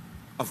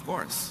 Of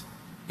course,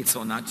 it's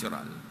so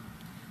natural.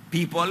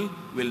 People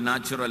will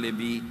naturally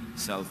be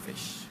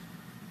selfish.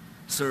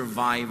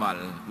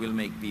 Survival will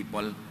make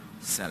people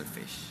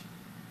selfish.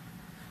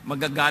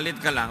 Magagalit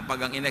ka lang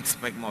pag ang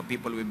in-expect mo,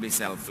 people will be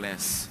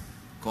selfless.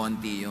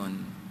 Konti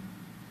yun.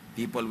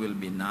 People will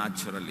be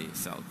naturally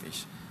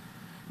selfish.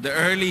 The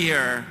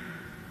earlier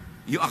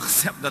you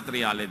accept that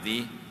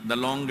reality, the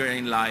longer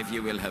in life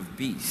you will have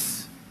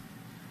peace.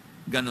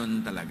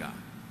 Ganun talaga.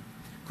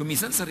 Kung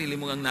minsan sarili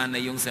mo ang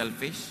nanay yung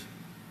selfish,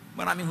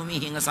 maraming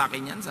humihinga sa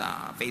akin yan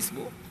sa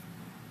Facebook.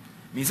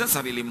 Minsan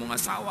sarili mong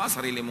asawa,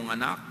 sarili mong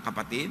anak,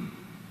 kapatid.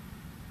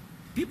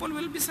 People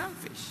will be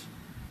selfish.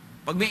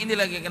 Pag may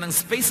inilagay ka ng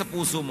space sa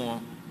puso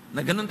mo,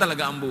 na ganun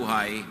talaga ang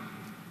buhay,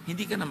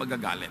 hindi ka na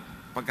magagalit.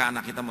 Pagka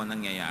nakita mo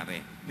nangyayari,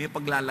 may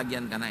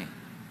paglalagyan ka na eh.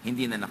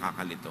 Hindi na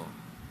nakakalito.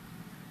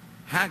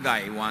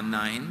 Haggai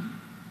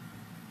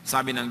 1:9,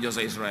 sabi ng Diyos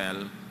sa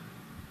Israel,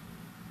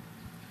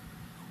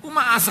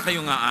 umaasa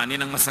kayo nga ani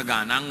ng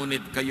masagana,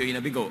 ngunit kayo'y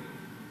nabigo.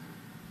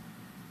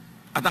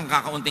 At ang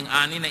kakaunting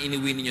ani na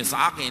iniwi ninyo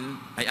sa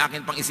akin, ay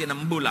akin pang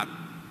isinambulat.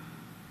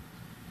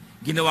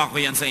 Ginawa ko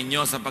yan sa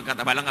inyo sapagkat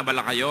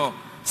abalang-abala kayo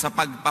sa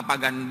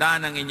pagpapaganda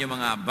ng inyong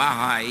mga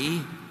bahay,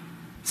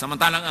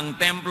 samantalang ang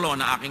templo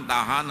na aking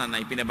tahanan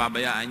ay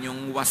pinababayaan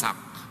yung wasak.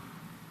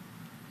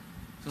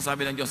 So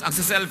sabi ng Diyos, ang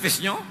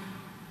selfish nyo,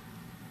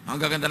 ang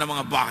gaganda ng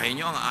mga bahay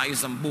nyo, ang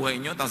ayos ng buhay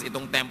nyo, tapos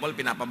itong temple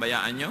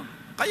pinapabayaan nyo,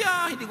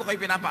 kaya hindi ko kayo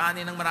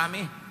pinapaani ng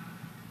marami.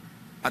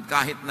 At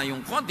kahit na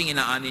yung konting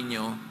inaani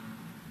nyo,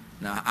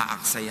 na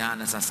aaksaya,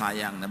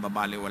 nasasayang,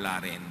 nababaliwala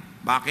rin.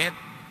 Bakit?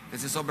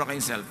 Kasi sobra kayong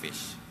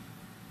selfish.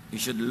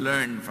 You should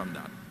learn from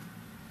that.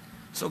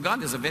 So God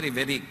has a very,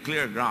 very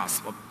clear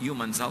grasp of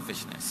human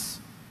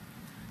selfishness.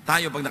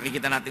 Tayo, pag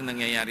nakikita natin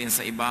nangyayari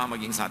sa iba,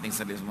 maging sa ating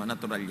sarili,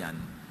 natural yan.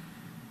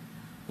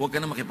 Huwag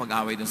ka na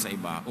makipag-away dun sa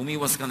iba.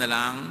 Umiwas ka na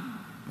lang,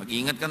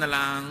 mag-ingat ka na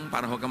lang,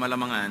 para huwag ka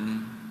malamangan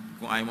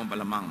kung ayaw mong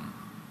palamang.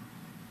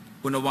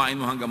 Unawain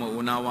mo hanggang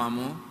maunawa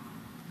mo,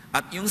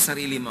 at yung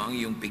sarili mo ang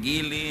iyong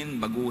pigilin,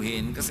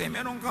 baguhin, kasi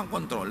meron kang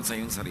control sa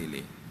iyong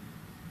sarili.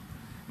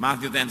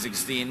 Matthew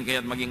 10:16,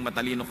 kaya't maging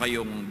matalino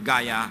kayong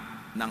gaya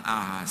ng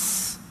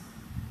ahas.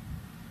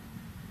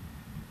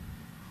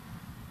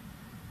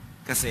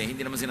 Kasi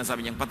hindi naman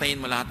sinasabi niyang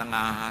patayin mo lahat ng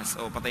ahas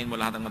o patayin mo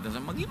lahat ng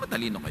matalino. Maging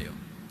matalino kayo.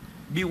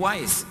 Be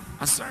wise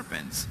as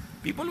serpents.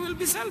 People will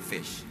be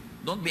selfish.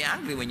 Don't be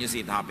angry when you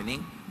see it happening,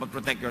 but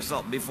protect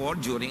yourself before,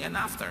 during, and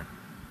after,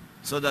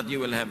 so that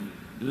you will have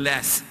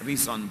less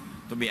reason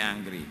to be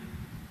angry.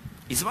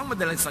 Isa pang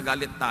madalas sa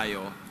galit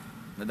tayo,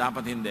 na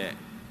dapat hindi,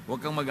 huwag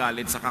kang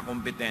magalit sa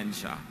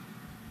kakompetensya,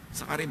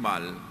 sa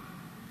karibal.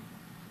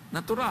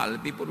 Natural,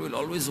 people will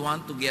always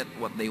want to get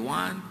what they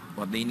want,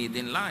 what they need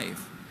in life.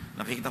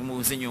 Nakikita mo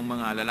kasi yung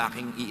mga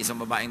lalaking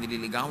iisang babaeng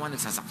nililigawan,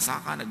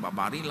 nagsasaksakan,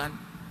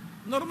 nagbabarilan.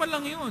 Normal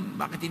lang yun.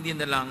 Bakit hindi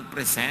na lang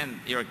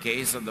present your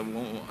case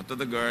to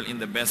the girl in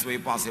the best way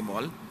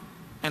possible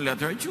and let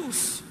her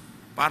choose?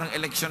 Parang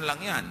election lang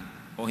yan.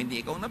 O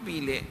hindi ikaw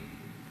napili,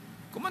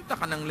 kumanta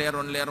ka ng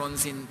leron-leron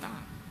sinta.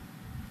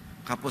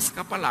 Kapos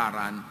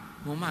kapalaran,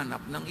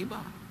 humanap ng iba.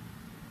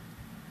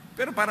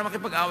 Pero para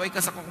makipag-away ka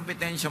sa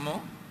kompetensya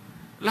mo,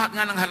 lahat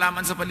nga ng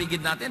halaman sa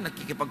paligid natin,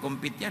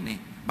 nakikipag-compete yan eh.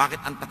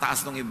 Bakit ang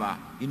tataas ng iba,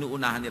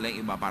 inuunahan nila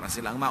yung iba para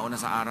sila ang mauna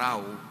sa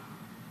araw.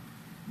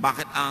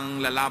 Bakit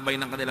ang lalabay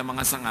ng kanilang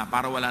mga sanga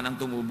para wala nang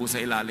tumubo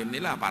sa ilalim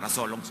nila, para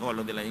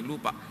solong-solo nila yung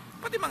lupa?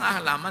 Pati mga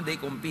halaman, they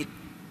compete.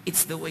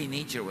 It's the way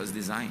nature was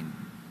designed.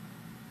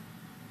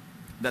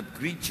 That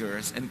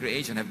creatures and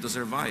creation have to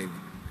survive.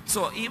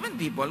 So even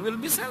people will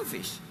be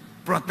selfish.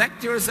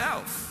 Protect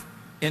yourself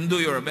and do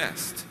your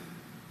best.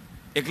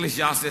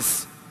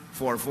 Ecclesiastes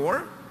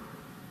 4:4.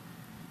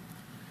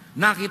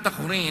 Nakita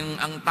ko rin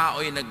ang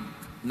tao'y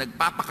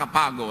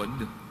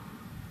nagpapakapagod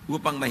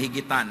upang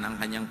mahigitan ang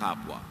kanyang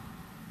kapwa.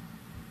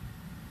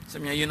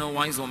 Sabi niya, you know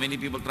why so many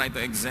people try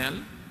to excel?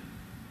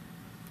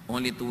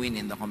 Only to win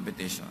in the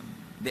competition.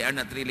 They are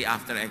not really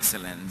after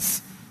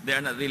excellence. They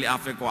are not really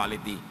after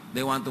quality.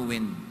 They want to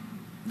win.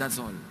 That's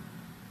all.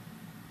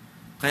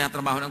 Kaya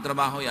trabaho ng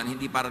trabaho yan,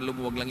 hindi para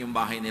lumuwag lang yung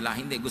bahay nila.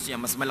 Hindi, gusto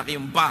niya mas malaki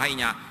yung bahay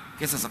niya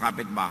kaysa sa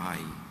kapitbahay.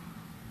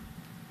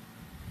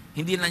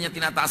 Hindi na niya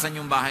tinataasan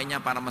yung bahay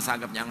niya para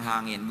masagap niya ang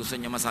hangin. Gusto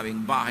niya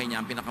masabing bahay niya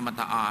ang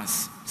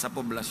pinakamataas sa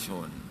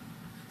poblasyon.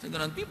 So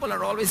ganun, people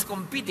are always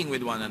competing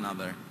with one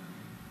another.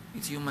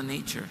 It's human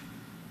nature.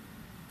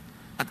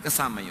 At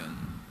kasama yun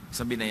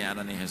sa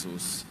binayaran ni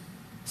Jesus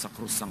sa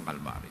krus ng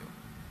Kalbaryo.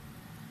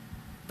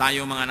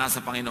 Tayo mga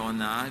nasa Panginoon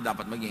na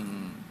dapat maging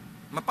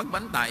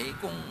mapagbantay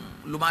kung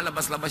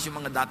lumalabas-labas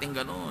yung mga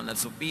dating gano'n at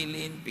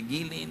supilin,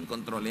 pigilin,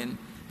 kontrolin.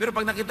 Pero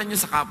pag nakita nyo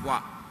sa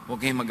kapwa, huwag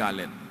kayong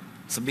magalit.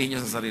 Sabihin nyo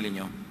sa sarili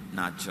nyo,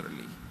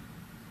 naturally.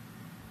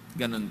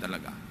 Ganun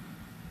talaga.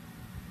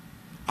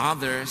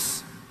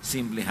 Others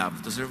simply have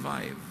to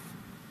survive.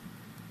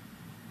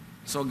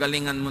 So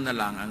galingan mo na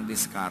lang ang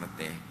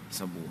diskarte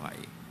sa buhay.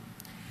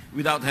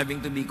 Without having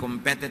to be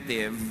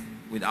competitive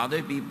with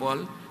other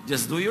people,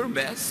 just do your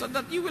best so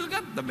that you will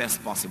get the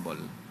best possible.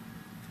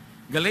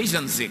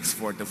 Galatians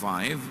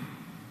 6:4-5.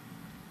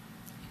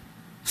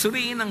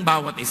 Suriin ng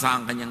bawat isa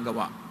ang kanyang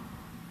gawa.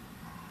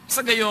 Sa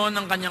gayon,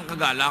 ang kanyang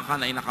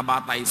kagalakan ay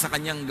nakabatay sa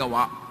kanyang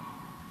gawa,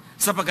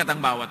 sapagkat ang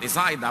bawat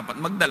isa ay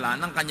dapat magdala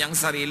ng kanyang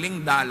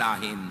sariling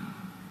dalahin.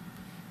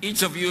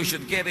 Each of you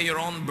should carry your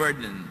own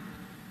burden.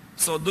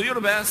 So do your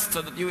best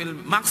so that you will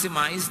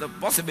maximize the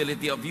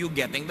possibility of you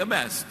getting the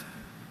best.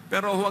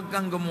 Pero huwag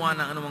kang gumawa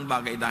ng anumang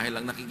bagay dahil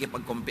lang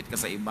nakikipag-compete ka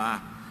sa iba.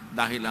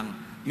 Dahil lang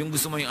yung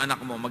gusto mo yung anak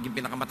mo maging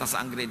pinakamataas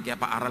ang grade kaya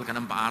paaral ka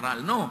ng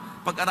paaral. No,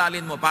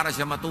 pag-aralin mo para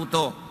siya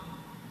matuto.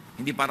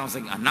 Hindi parang sa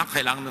anak,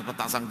 kailangan mo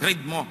pataas ang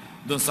grade mo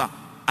doon sa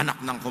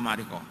anak ng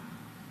kumari ko.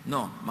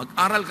 No,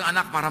 mag-aral ka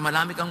anak para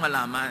malami kang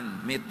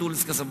malaman. May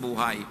tools ka sa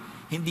buhay.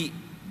 Hindi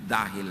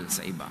dahil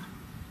sa iba.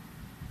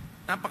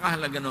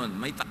 Napakahalaga nun.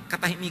 May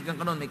katahimikan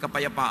ka nun, may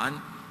kapayapaan.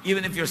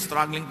 Even if you're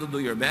struggling to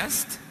do your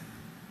best,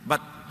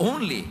 but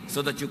only so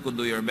that you could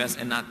do your best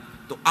and not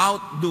to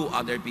outdo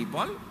other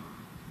people,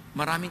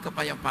 maraming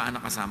kapayapaan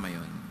na kasama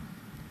yon.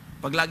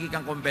 Pag lagi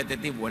kang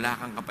competitive, wala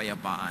kang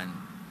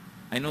kapayapaan.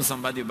 I know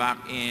somebody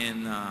back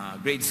in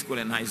grade school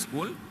and high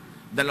school,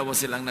 dalawa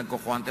silang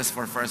nagko-contest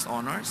for first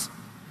honors.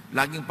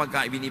 Laging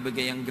pagka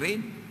ibinibigay ang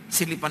grade,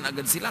 silipan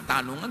agad sila,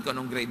 tanungan kung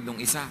anong grade nung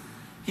isa.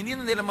 Hindi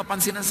na nila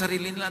mapansin ang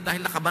sarili nila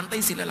dahil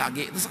nakabantay sila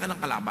lagi ito sa kanilang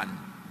kalaban.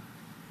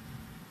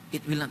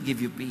 It will not give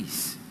you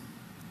peace.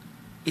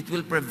 It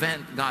will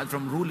prevent God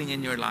from ruling in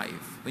your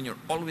life when you're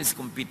always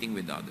competing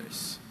with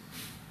others.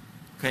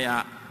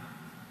 Kaya,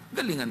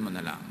 galingan mo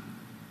na lang.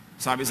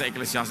 Sabi sa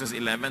Ecclesiastes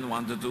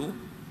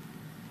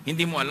 11:1-2,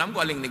 hindi mo alam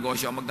kung aling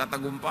negosyo ang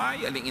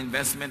magtatagumpay, aling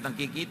investment ang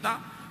kikita.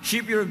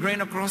 Ship your grain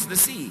across the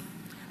sea.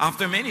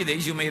 After many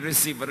days, you may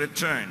receive a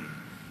return.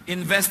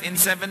 Invest in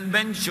 7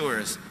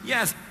 ventures.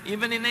 Yes,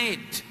 even in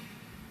 8.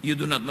 You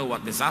do not know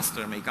what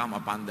disaster may come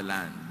upon the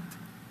land.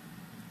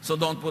 So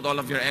don't put all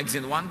of your eggs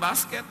in one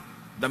basket.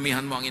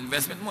 Damihan mo ang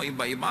investment mo,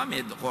 iba-iba.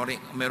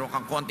 Meron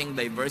kang konting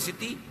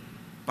diversity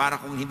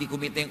para kung hindi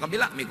kumita yung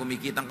kabila, may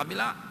kumikita ang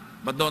kabila.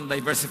 But don't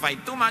diversify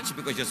too much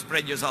because you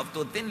spread yourself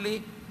too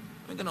thinly.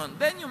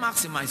 Then you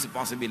maximize the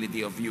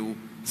possibility of you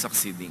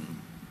succeeding.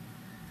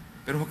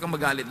 Pero huwag kang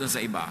magalit dun sa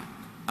iba.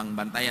 Ang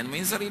bantayan mo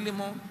yung sarili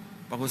mo,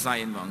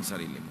 pahusayin mo ang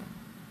sarili mo.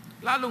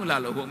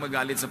 Lalong-lalo, huwag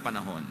magalit sa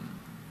panahon,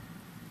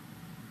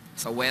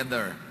 sa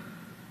weather,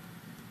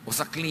 o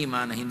sa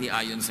klima na hindi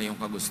ayon sa iyong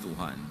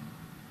kagustuhan.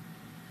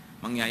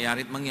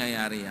 Mangyayari't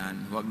mangyayari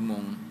yan, huwag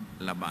mong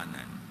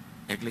labanan.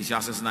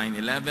 Ecclesiastes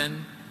 9:11,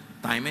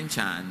 time and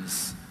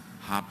chance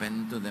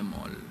happen to them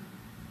all.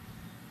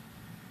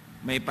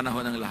 May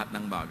panahon ng lahat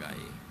ng bagay.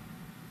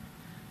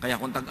 Kaya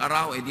kung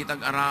tag-araw, di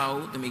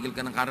tag-araw, tumigil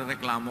ka ng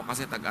karereklamo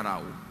kasi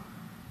tag-araw.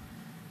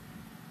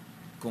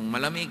 Kung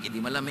malamig,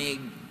 di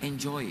malamig,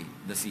 enjoy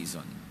the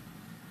season.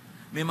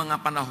 May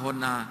mga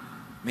panahon na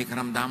may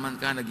karamdaman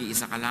ka,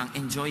 nag-iisa ka lang,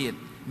 enjoy it.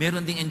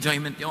 Meron ding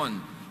enjoyment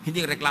yon.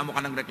 Hindi reklamo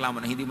ka ng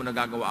reklamo na hindi mo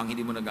nagagawa ang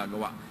hindi mo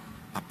nagagawa.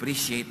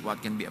 Appreciate what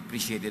can be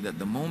appreciated at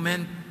the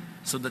moment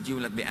so that you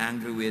will not be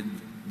angry with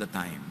the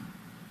time.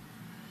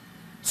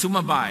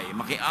 Sumabay,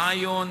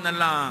 makiayon na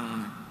lang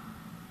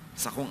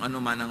sa kung ano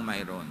man ang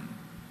mayroon.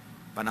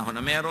 Panahon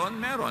na meron,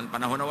 meron.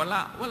 Panahon na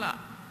wala, wala.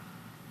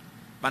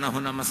 Panahon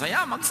na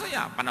masaya,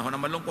 magsaya. Panahon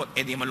na malungkot,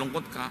 di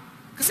malungkot ka.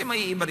 Kasi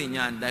may iba rin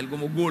yan dahil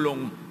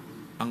gumugulong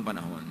ang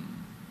panahon.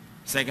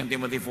 2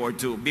 Timothy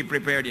 4:2, be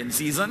prepared in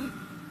season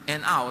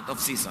and out of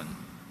season.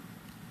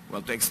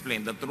 Well, to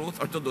explain the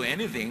truth or to do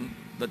anything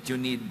that you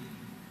need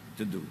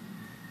to do.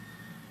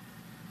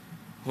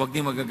 Huwag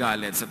din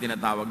magagalit sa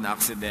tinatawag na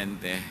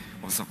aksidente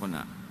o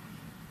sakuna.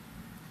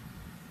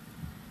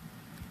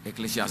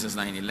 Ecclesiastes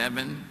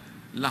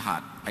 9:11,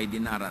 lahat ay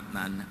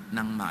dinaratnan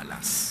ng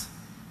malas.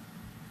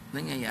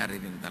 Nangyayari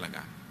din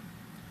talaga.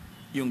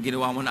 Yung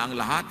ginawa mo na ang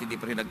lahat, hindi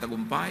pa rin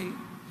nagtagumpay,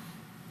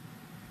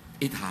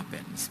 it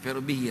happens.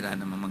 Pero bihira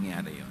naman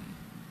mangyari yon.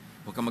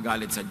 Huwag kang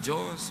magalit sa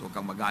Diyos, huwag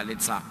kang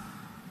magalit sa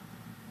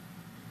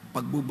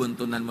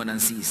pagbubuntunan mo ng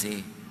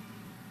sisi.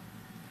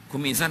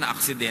 Kung minsan na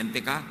aksidente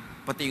ka,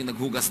 pati yung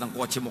naghugas ng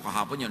kotse mo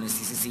kahapon, yun ang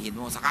sisisihin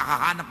mo, sa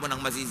kakahanap mo ng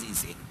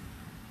masisisi.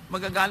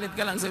 Magagalit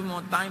ka lang, sabi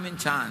mo, time and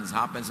chance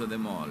happens to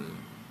them all.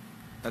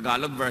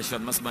 Tagalog version,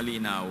 mas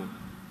malinaw,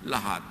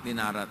 lahat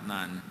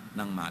dinaratnan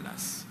ng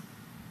malas.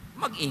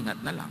 Mag-ingat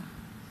na lang.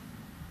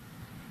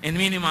 And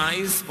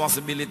minimize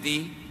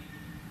possibility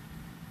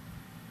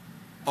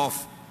of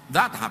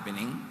that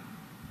happening,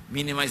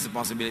 minimize the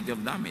possibility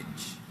of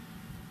damage.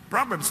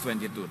 Proverbs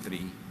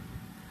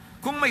 22:3,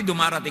 kung may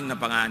dumarating na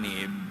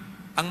panganib,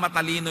 ang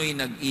matalino'y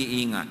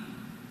nag-iingat.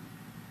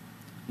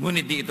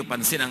 Ngunit di ito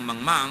pansin ang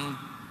mangmang,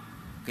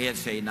 kaya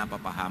siya'y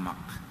napapahamak.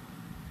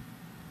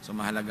 So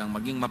mahalagang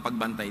maging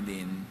mapagbantay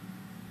din,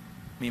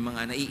 may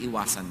mga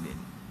naiiwasan din.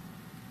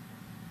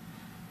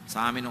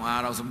 Sa amin nung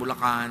araw sa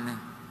Bulacan,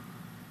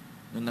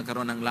 nung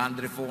nagkaroon ng land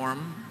reform,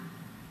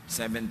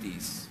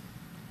 70s,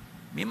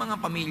 may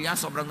mga pamilya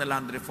sobrang na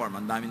land reform,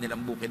 ang dami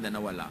nilang bukid na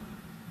nawala.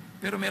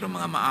 Pero meron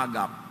mga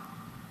maagap.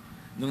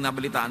 Nung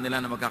nabalitaan nila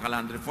na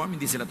magkaka-land reform,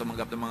 hindi sila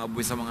tumanggap ng mga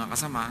buwis sa mga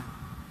kasama.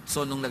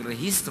 So nung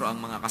nagrehistro ang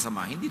mga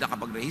kasama, hindi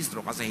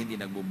nakapagrehistro kasi hindi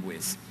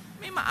nagbubuwis.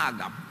 May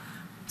maagap.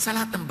 Sa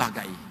lahat ng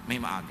bagay, may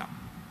maagap.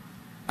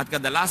 At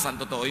kadalasan,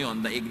 totoo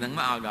yun, daig ng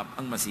maagap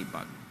ang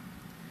masipag.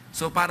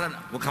 So para,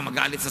 huwag kang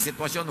magalit sa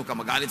sitwasyon, huwag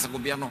kang magalit sa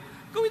gobyerno,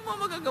 gawin mo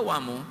ang magagawa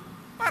mo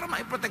para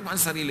maiprotect mo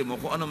ang sarili mo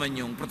kung ano man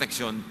yung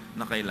proteksyon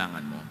na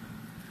kailangan mo.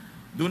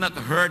 Do not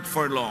hurt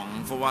for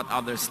long for what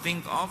others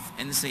think of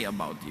and say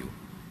about you.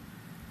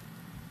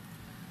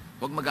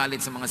 Huwag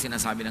magalit sa mga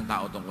sinasabi ng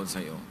tao tungkol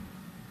sa iyo.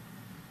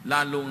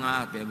 Lalo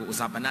nga,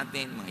 pinag-uusapan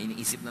natin, mga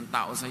iniisip ng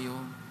tao sa iyo,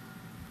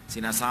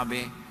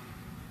 sinasabi,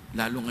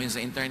 lalo ngayon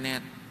sa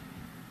internet,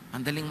 ang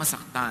daling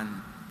masaktan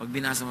pag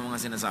binasa mo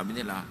mga sinasabi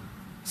nila.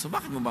 So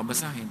bakit mo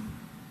babasahin?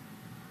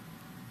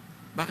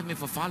 Bakit may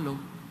follow?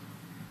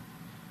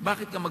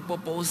 Bakit ka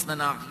magpo-post na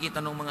nakakita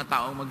ng mga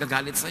taong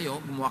magagalit sa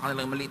iyo, gumawa ka na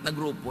lang maliit na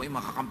grupo, yung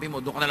makakampi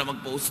mo, doon ka na lang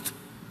mag-post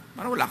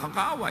para wala kang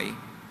kaaway.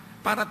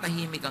 Para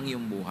tahimik ang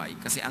iyong buhay.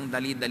 Kasi ang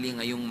dali-dali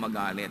ngayong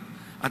magalit.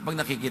 At pag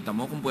nakikita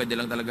mo, kung pwede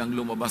lang talagang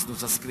lumabas doon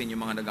sa screen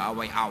yung mga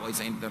nag-aaway-away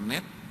sa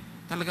internet,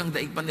 talagang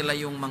daig pa nila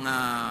yung mga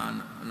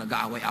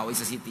nag-aaway-away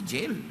sa city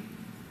jail.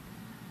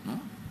 No?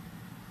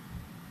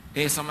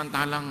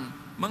 Samantalang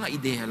mga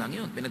ideya lang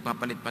yun,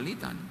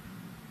 pinagpapalit-palitan.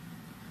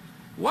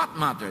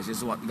 What matters is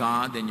what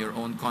God and your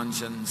own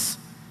conscience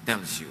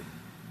tells you.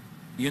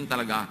 Yun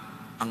talaga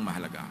ang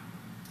mahalaga.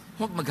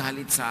 Huwag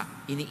magalit sa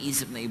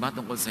iniisip na iba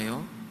tungkol sa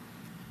iyo.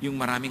 Yung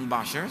maraming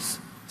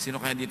bashers. Sino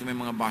kaya dito may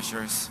mga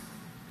bashers?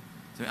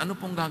 So, ano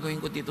pong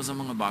gagawin ko dito sa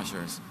mga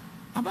bashers?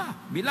 Aba,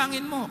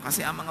 bilangin mo. Kasi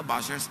ang mga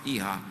bashers,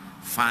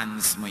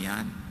 fans mo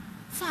yan.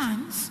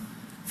 Fans?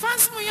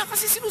 Fans mo yan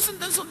kasi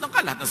sinusundan-sundan ka.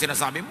 Lahat ng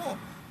sinasabi mo,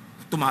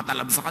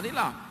 tumatalab sa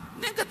kanila.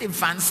 Negative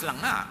fans lang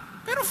nga.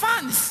 Pero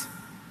fans.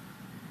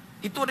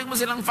 Ituring mo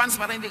silang fans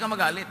para hindi ka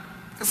magalit.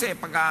 Kasi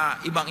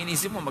pagka ibang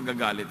inisip mo,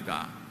 magagalit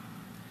ka.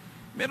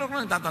 Meron ko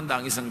lang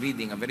tatanda ang isang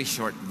reading, a very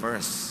short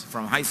verse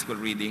from high school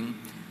reading.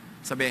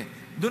 Sabi,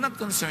 do not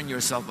concern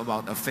yourself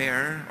about a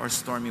fair or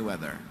stormy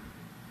weather.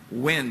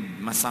 Wind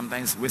must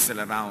sometimes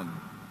whistle around.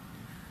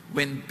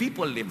 When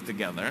people live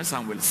together,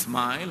 some will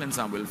smile and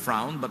some will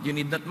frown, but you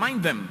need not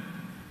mind them.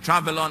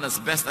 Travel on as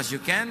best as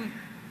you can.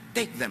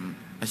 Take them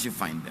as you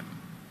find them.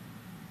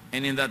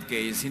 And in that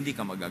case, hindi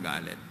ka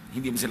magagalit.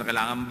 Hindi mo sila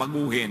kailangan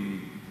baguhin.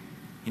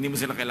 Hindi mo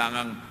sila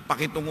kailangan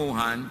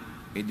pakitunguhan.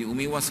 Di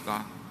umiwas ka.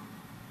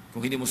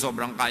 Kung hindi mo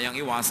sobrang kayang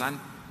iwasan,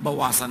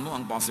 bawasan mo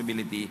ang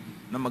possibility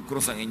na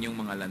mag-cross ang inyong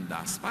mga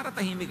landas. Para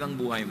tahimik ang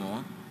buhay mo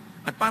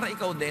at para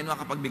ikaw din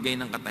makapagbigay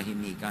ng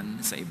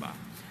katahimikan sa iba.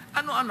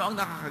 Ano-ano ang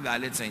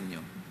nakakagalit sa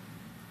inyo?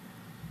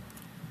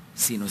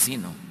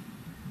 Sino-sino?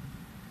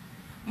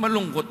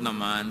 Malungkot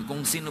naman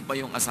kung sino pa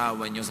yung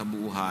asawa nyo sa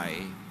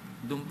buhay,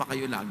 doon pa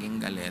kayo laging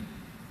galit.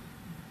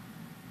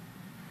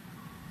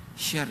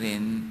 Siya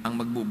rin ang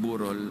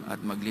magbuburol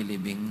at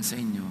maglilibing sa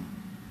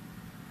inyo.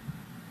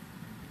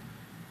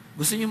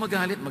 Gusto niyo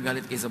magalit?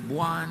 Magalit kayo sa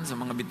buwan, sa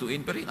mga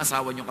bituin, pero yung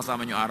asawa niyo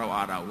kasama niyo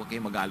araw-araw, huwag kayo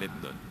magalit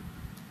doon.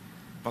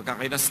 Pagka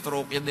kayo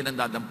na-stroke, yan din ang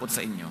dadampot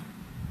sa inyo.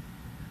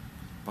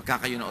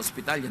 Pagka kayo na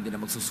ospital, yan din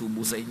ang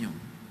magsusubo sa inyo.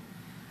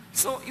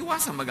 So,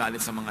 iwasan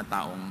magalit sa mga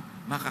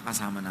taong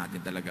makakasama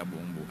natin talaga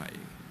buong buhay.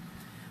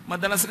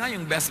 Madalas nga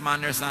yung best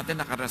manners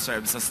natin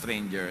naka-reserve sa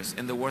strangers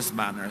and the worst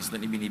manners na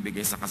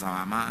ibinibigay sa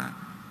kasama,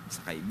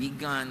 sa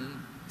kaibigan,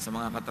 sa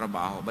mga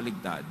katrabaho,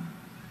 baligtad.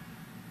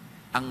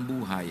 Ang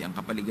buhay, ang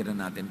kapaligiran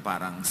natin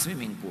parang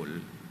swimming pool.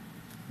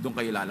 Doon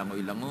kayo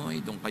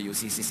lalangoy-langoy, doon kayo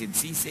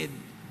sisisid-sisid,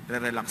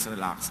 relax.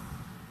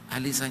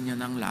 Alisan nyo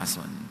ng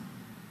lason.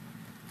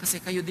 Kasi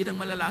kayo din ang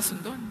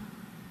malalason doon.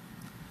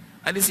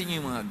 Alisin nyo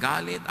yung mga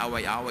galit,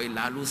 away-away,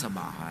 lalo sa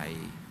bahay.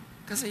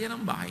 Kasi yan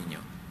ang bahay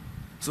nyo.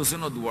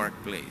 Susunod,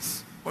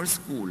 workplace or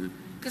school.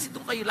 Kasi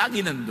doon kayo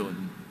lagi nandun.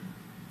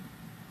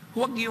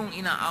 Huwag yung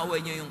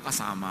inaaway nyo yung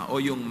kasama o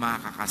yung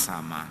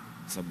makakasama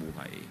sa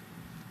buhay.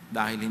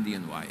 Dahil hindi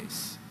yun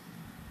wise.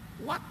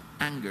 What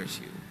angers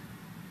you?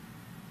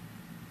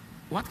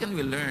 What can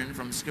we learn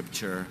from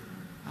Scripture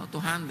how to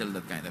handle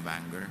that kind of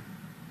anger?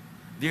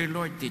 Dear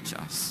Lord, teach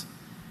us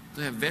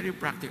to have very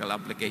practical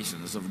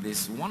applications of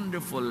these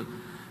wonderful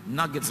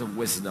nuggets of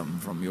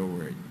wisdom from your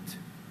word.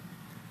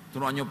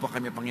 Turuan niyo po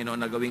kami, Panginoon,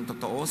 na gawing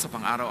totoo sa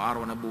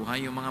pang-araw-araw na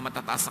buhay yung mga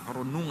matataas na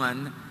karunungan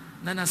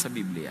na nasa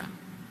Biblia.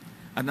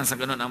 At nang sa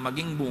ganun, ang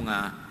maging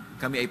bunga,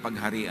 kami ay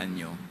pagharian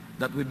niyo,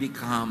 that we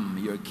become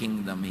your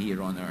kingdom here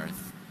on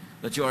earth.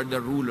 That you are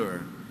the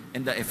ruler,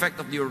 and the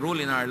effect of your rule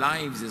in our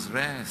lives is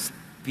rest,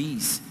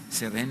 peace,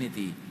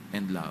 serenity,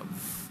 and love.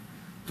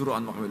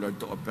 Turuan mo kami,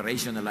 Lord, to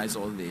operationalize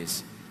all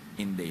this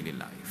in daily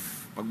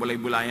life.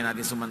 Pagbulay-bulayan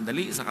natin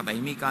sumandali sa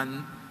katahimikan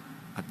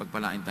at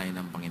pagpalain tayo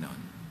ng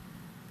Panginoon.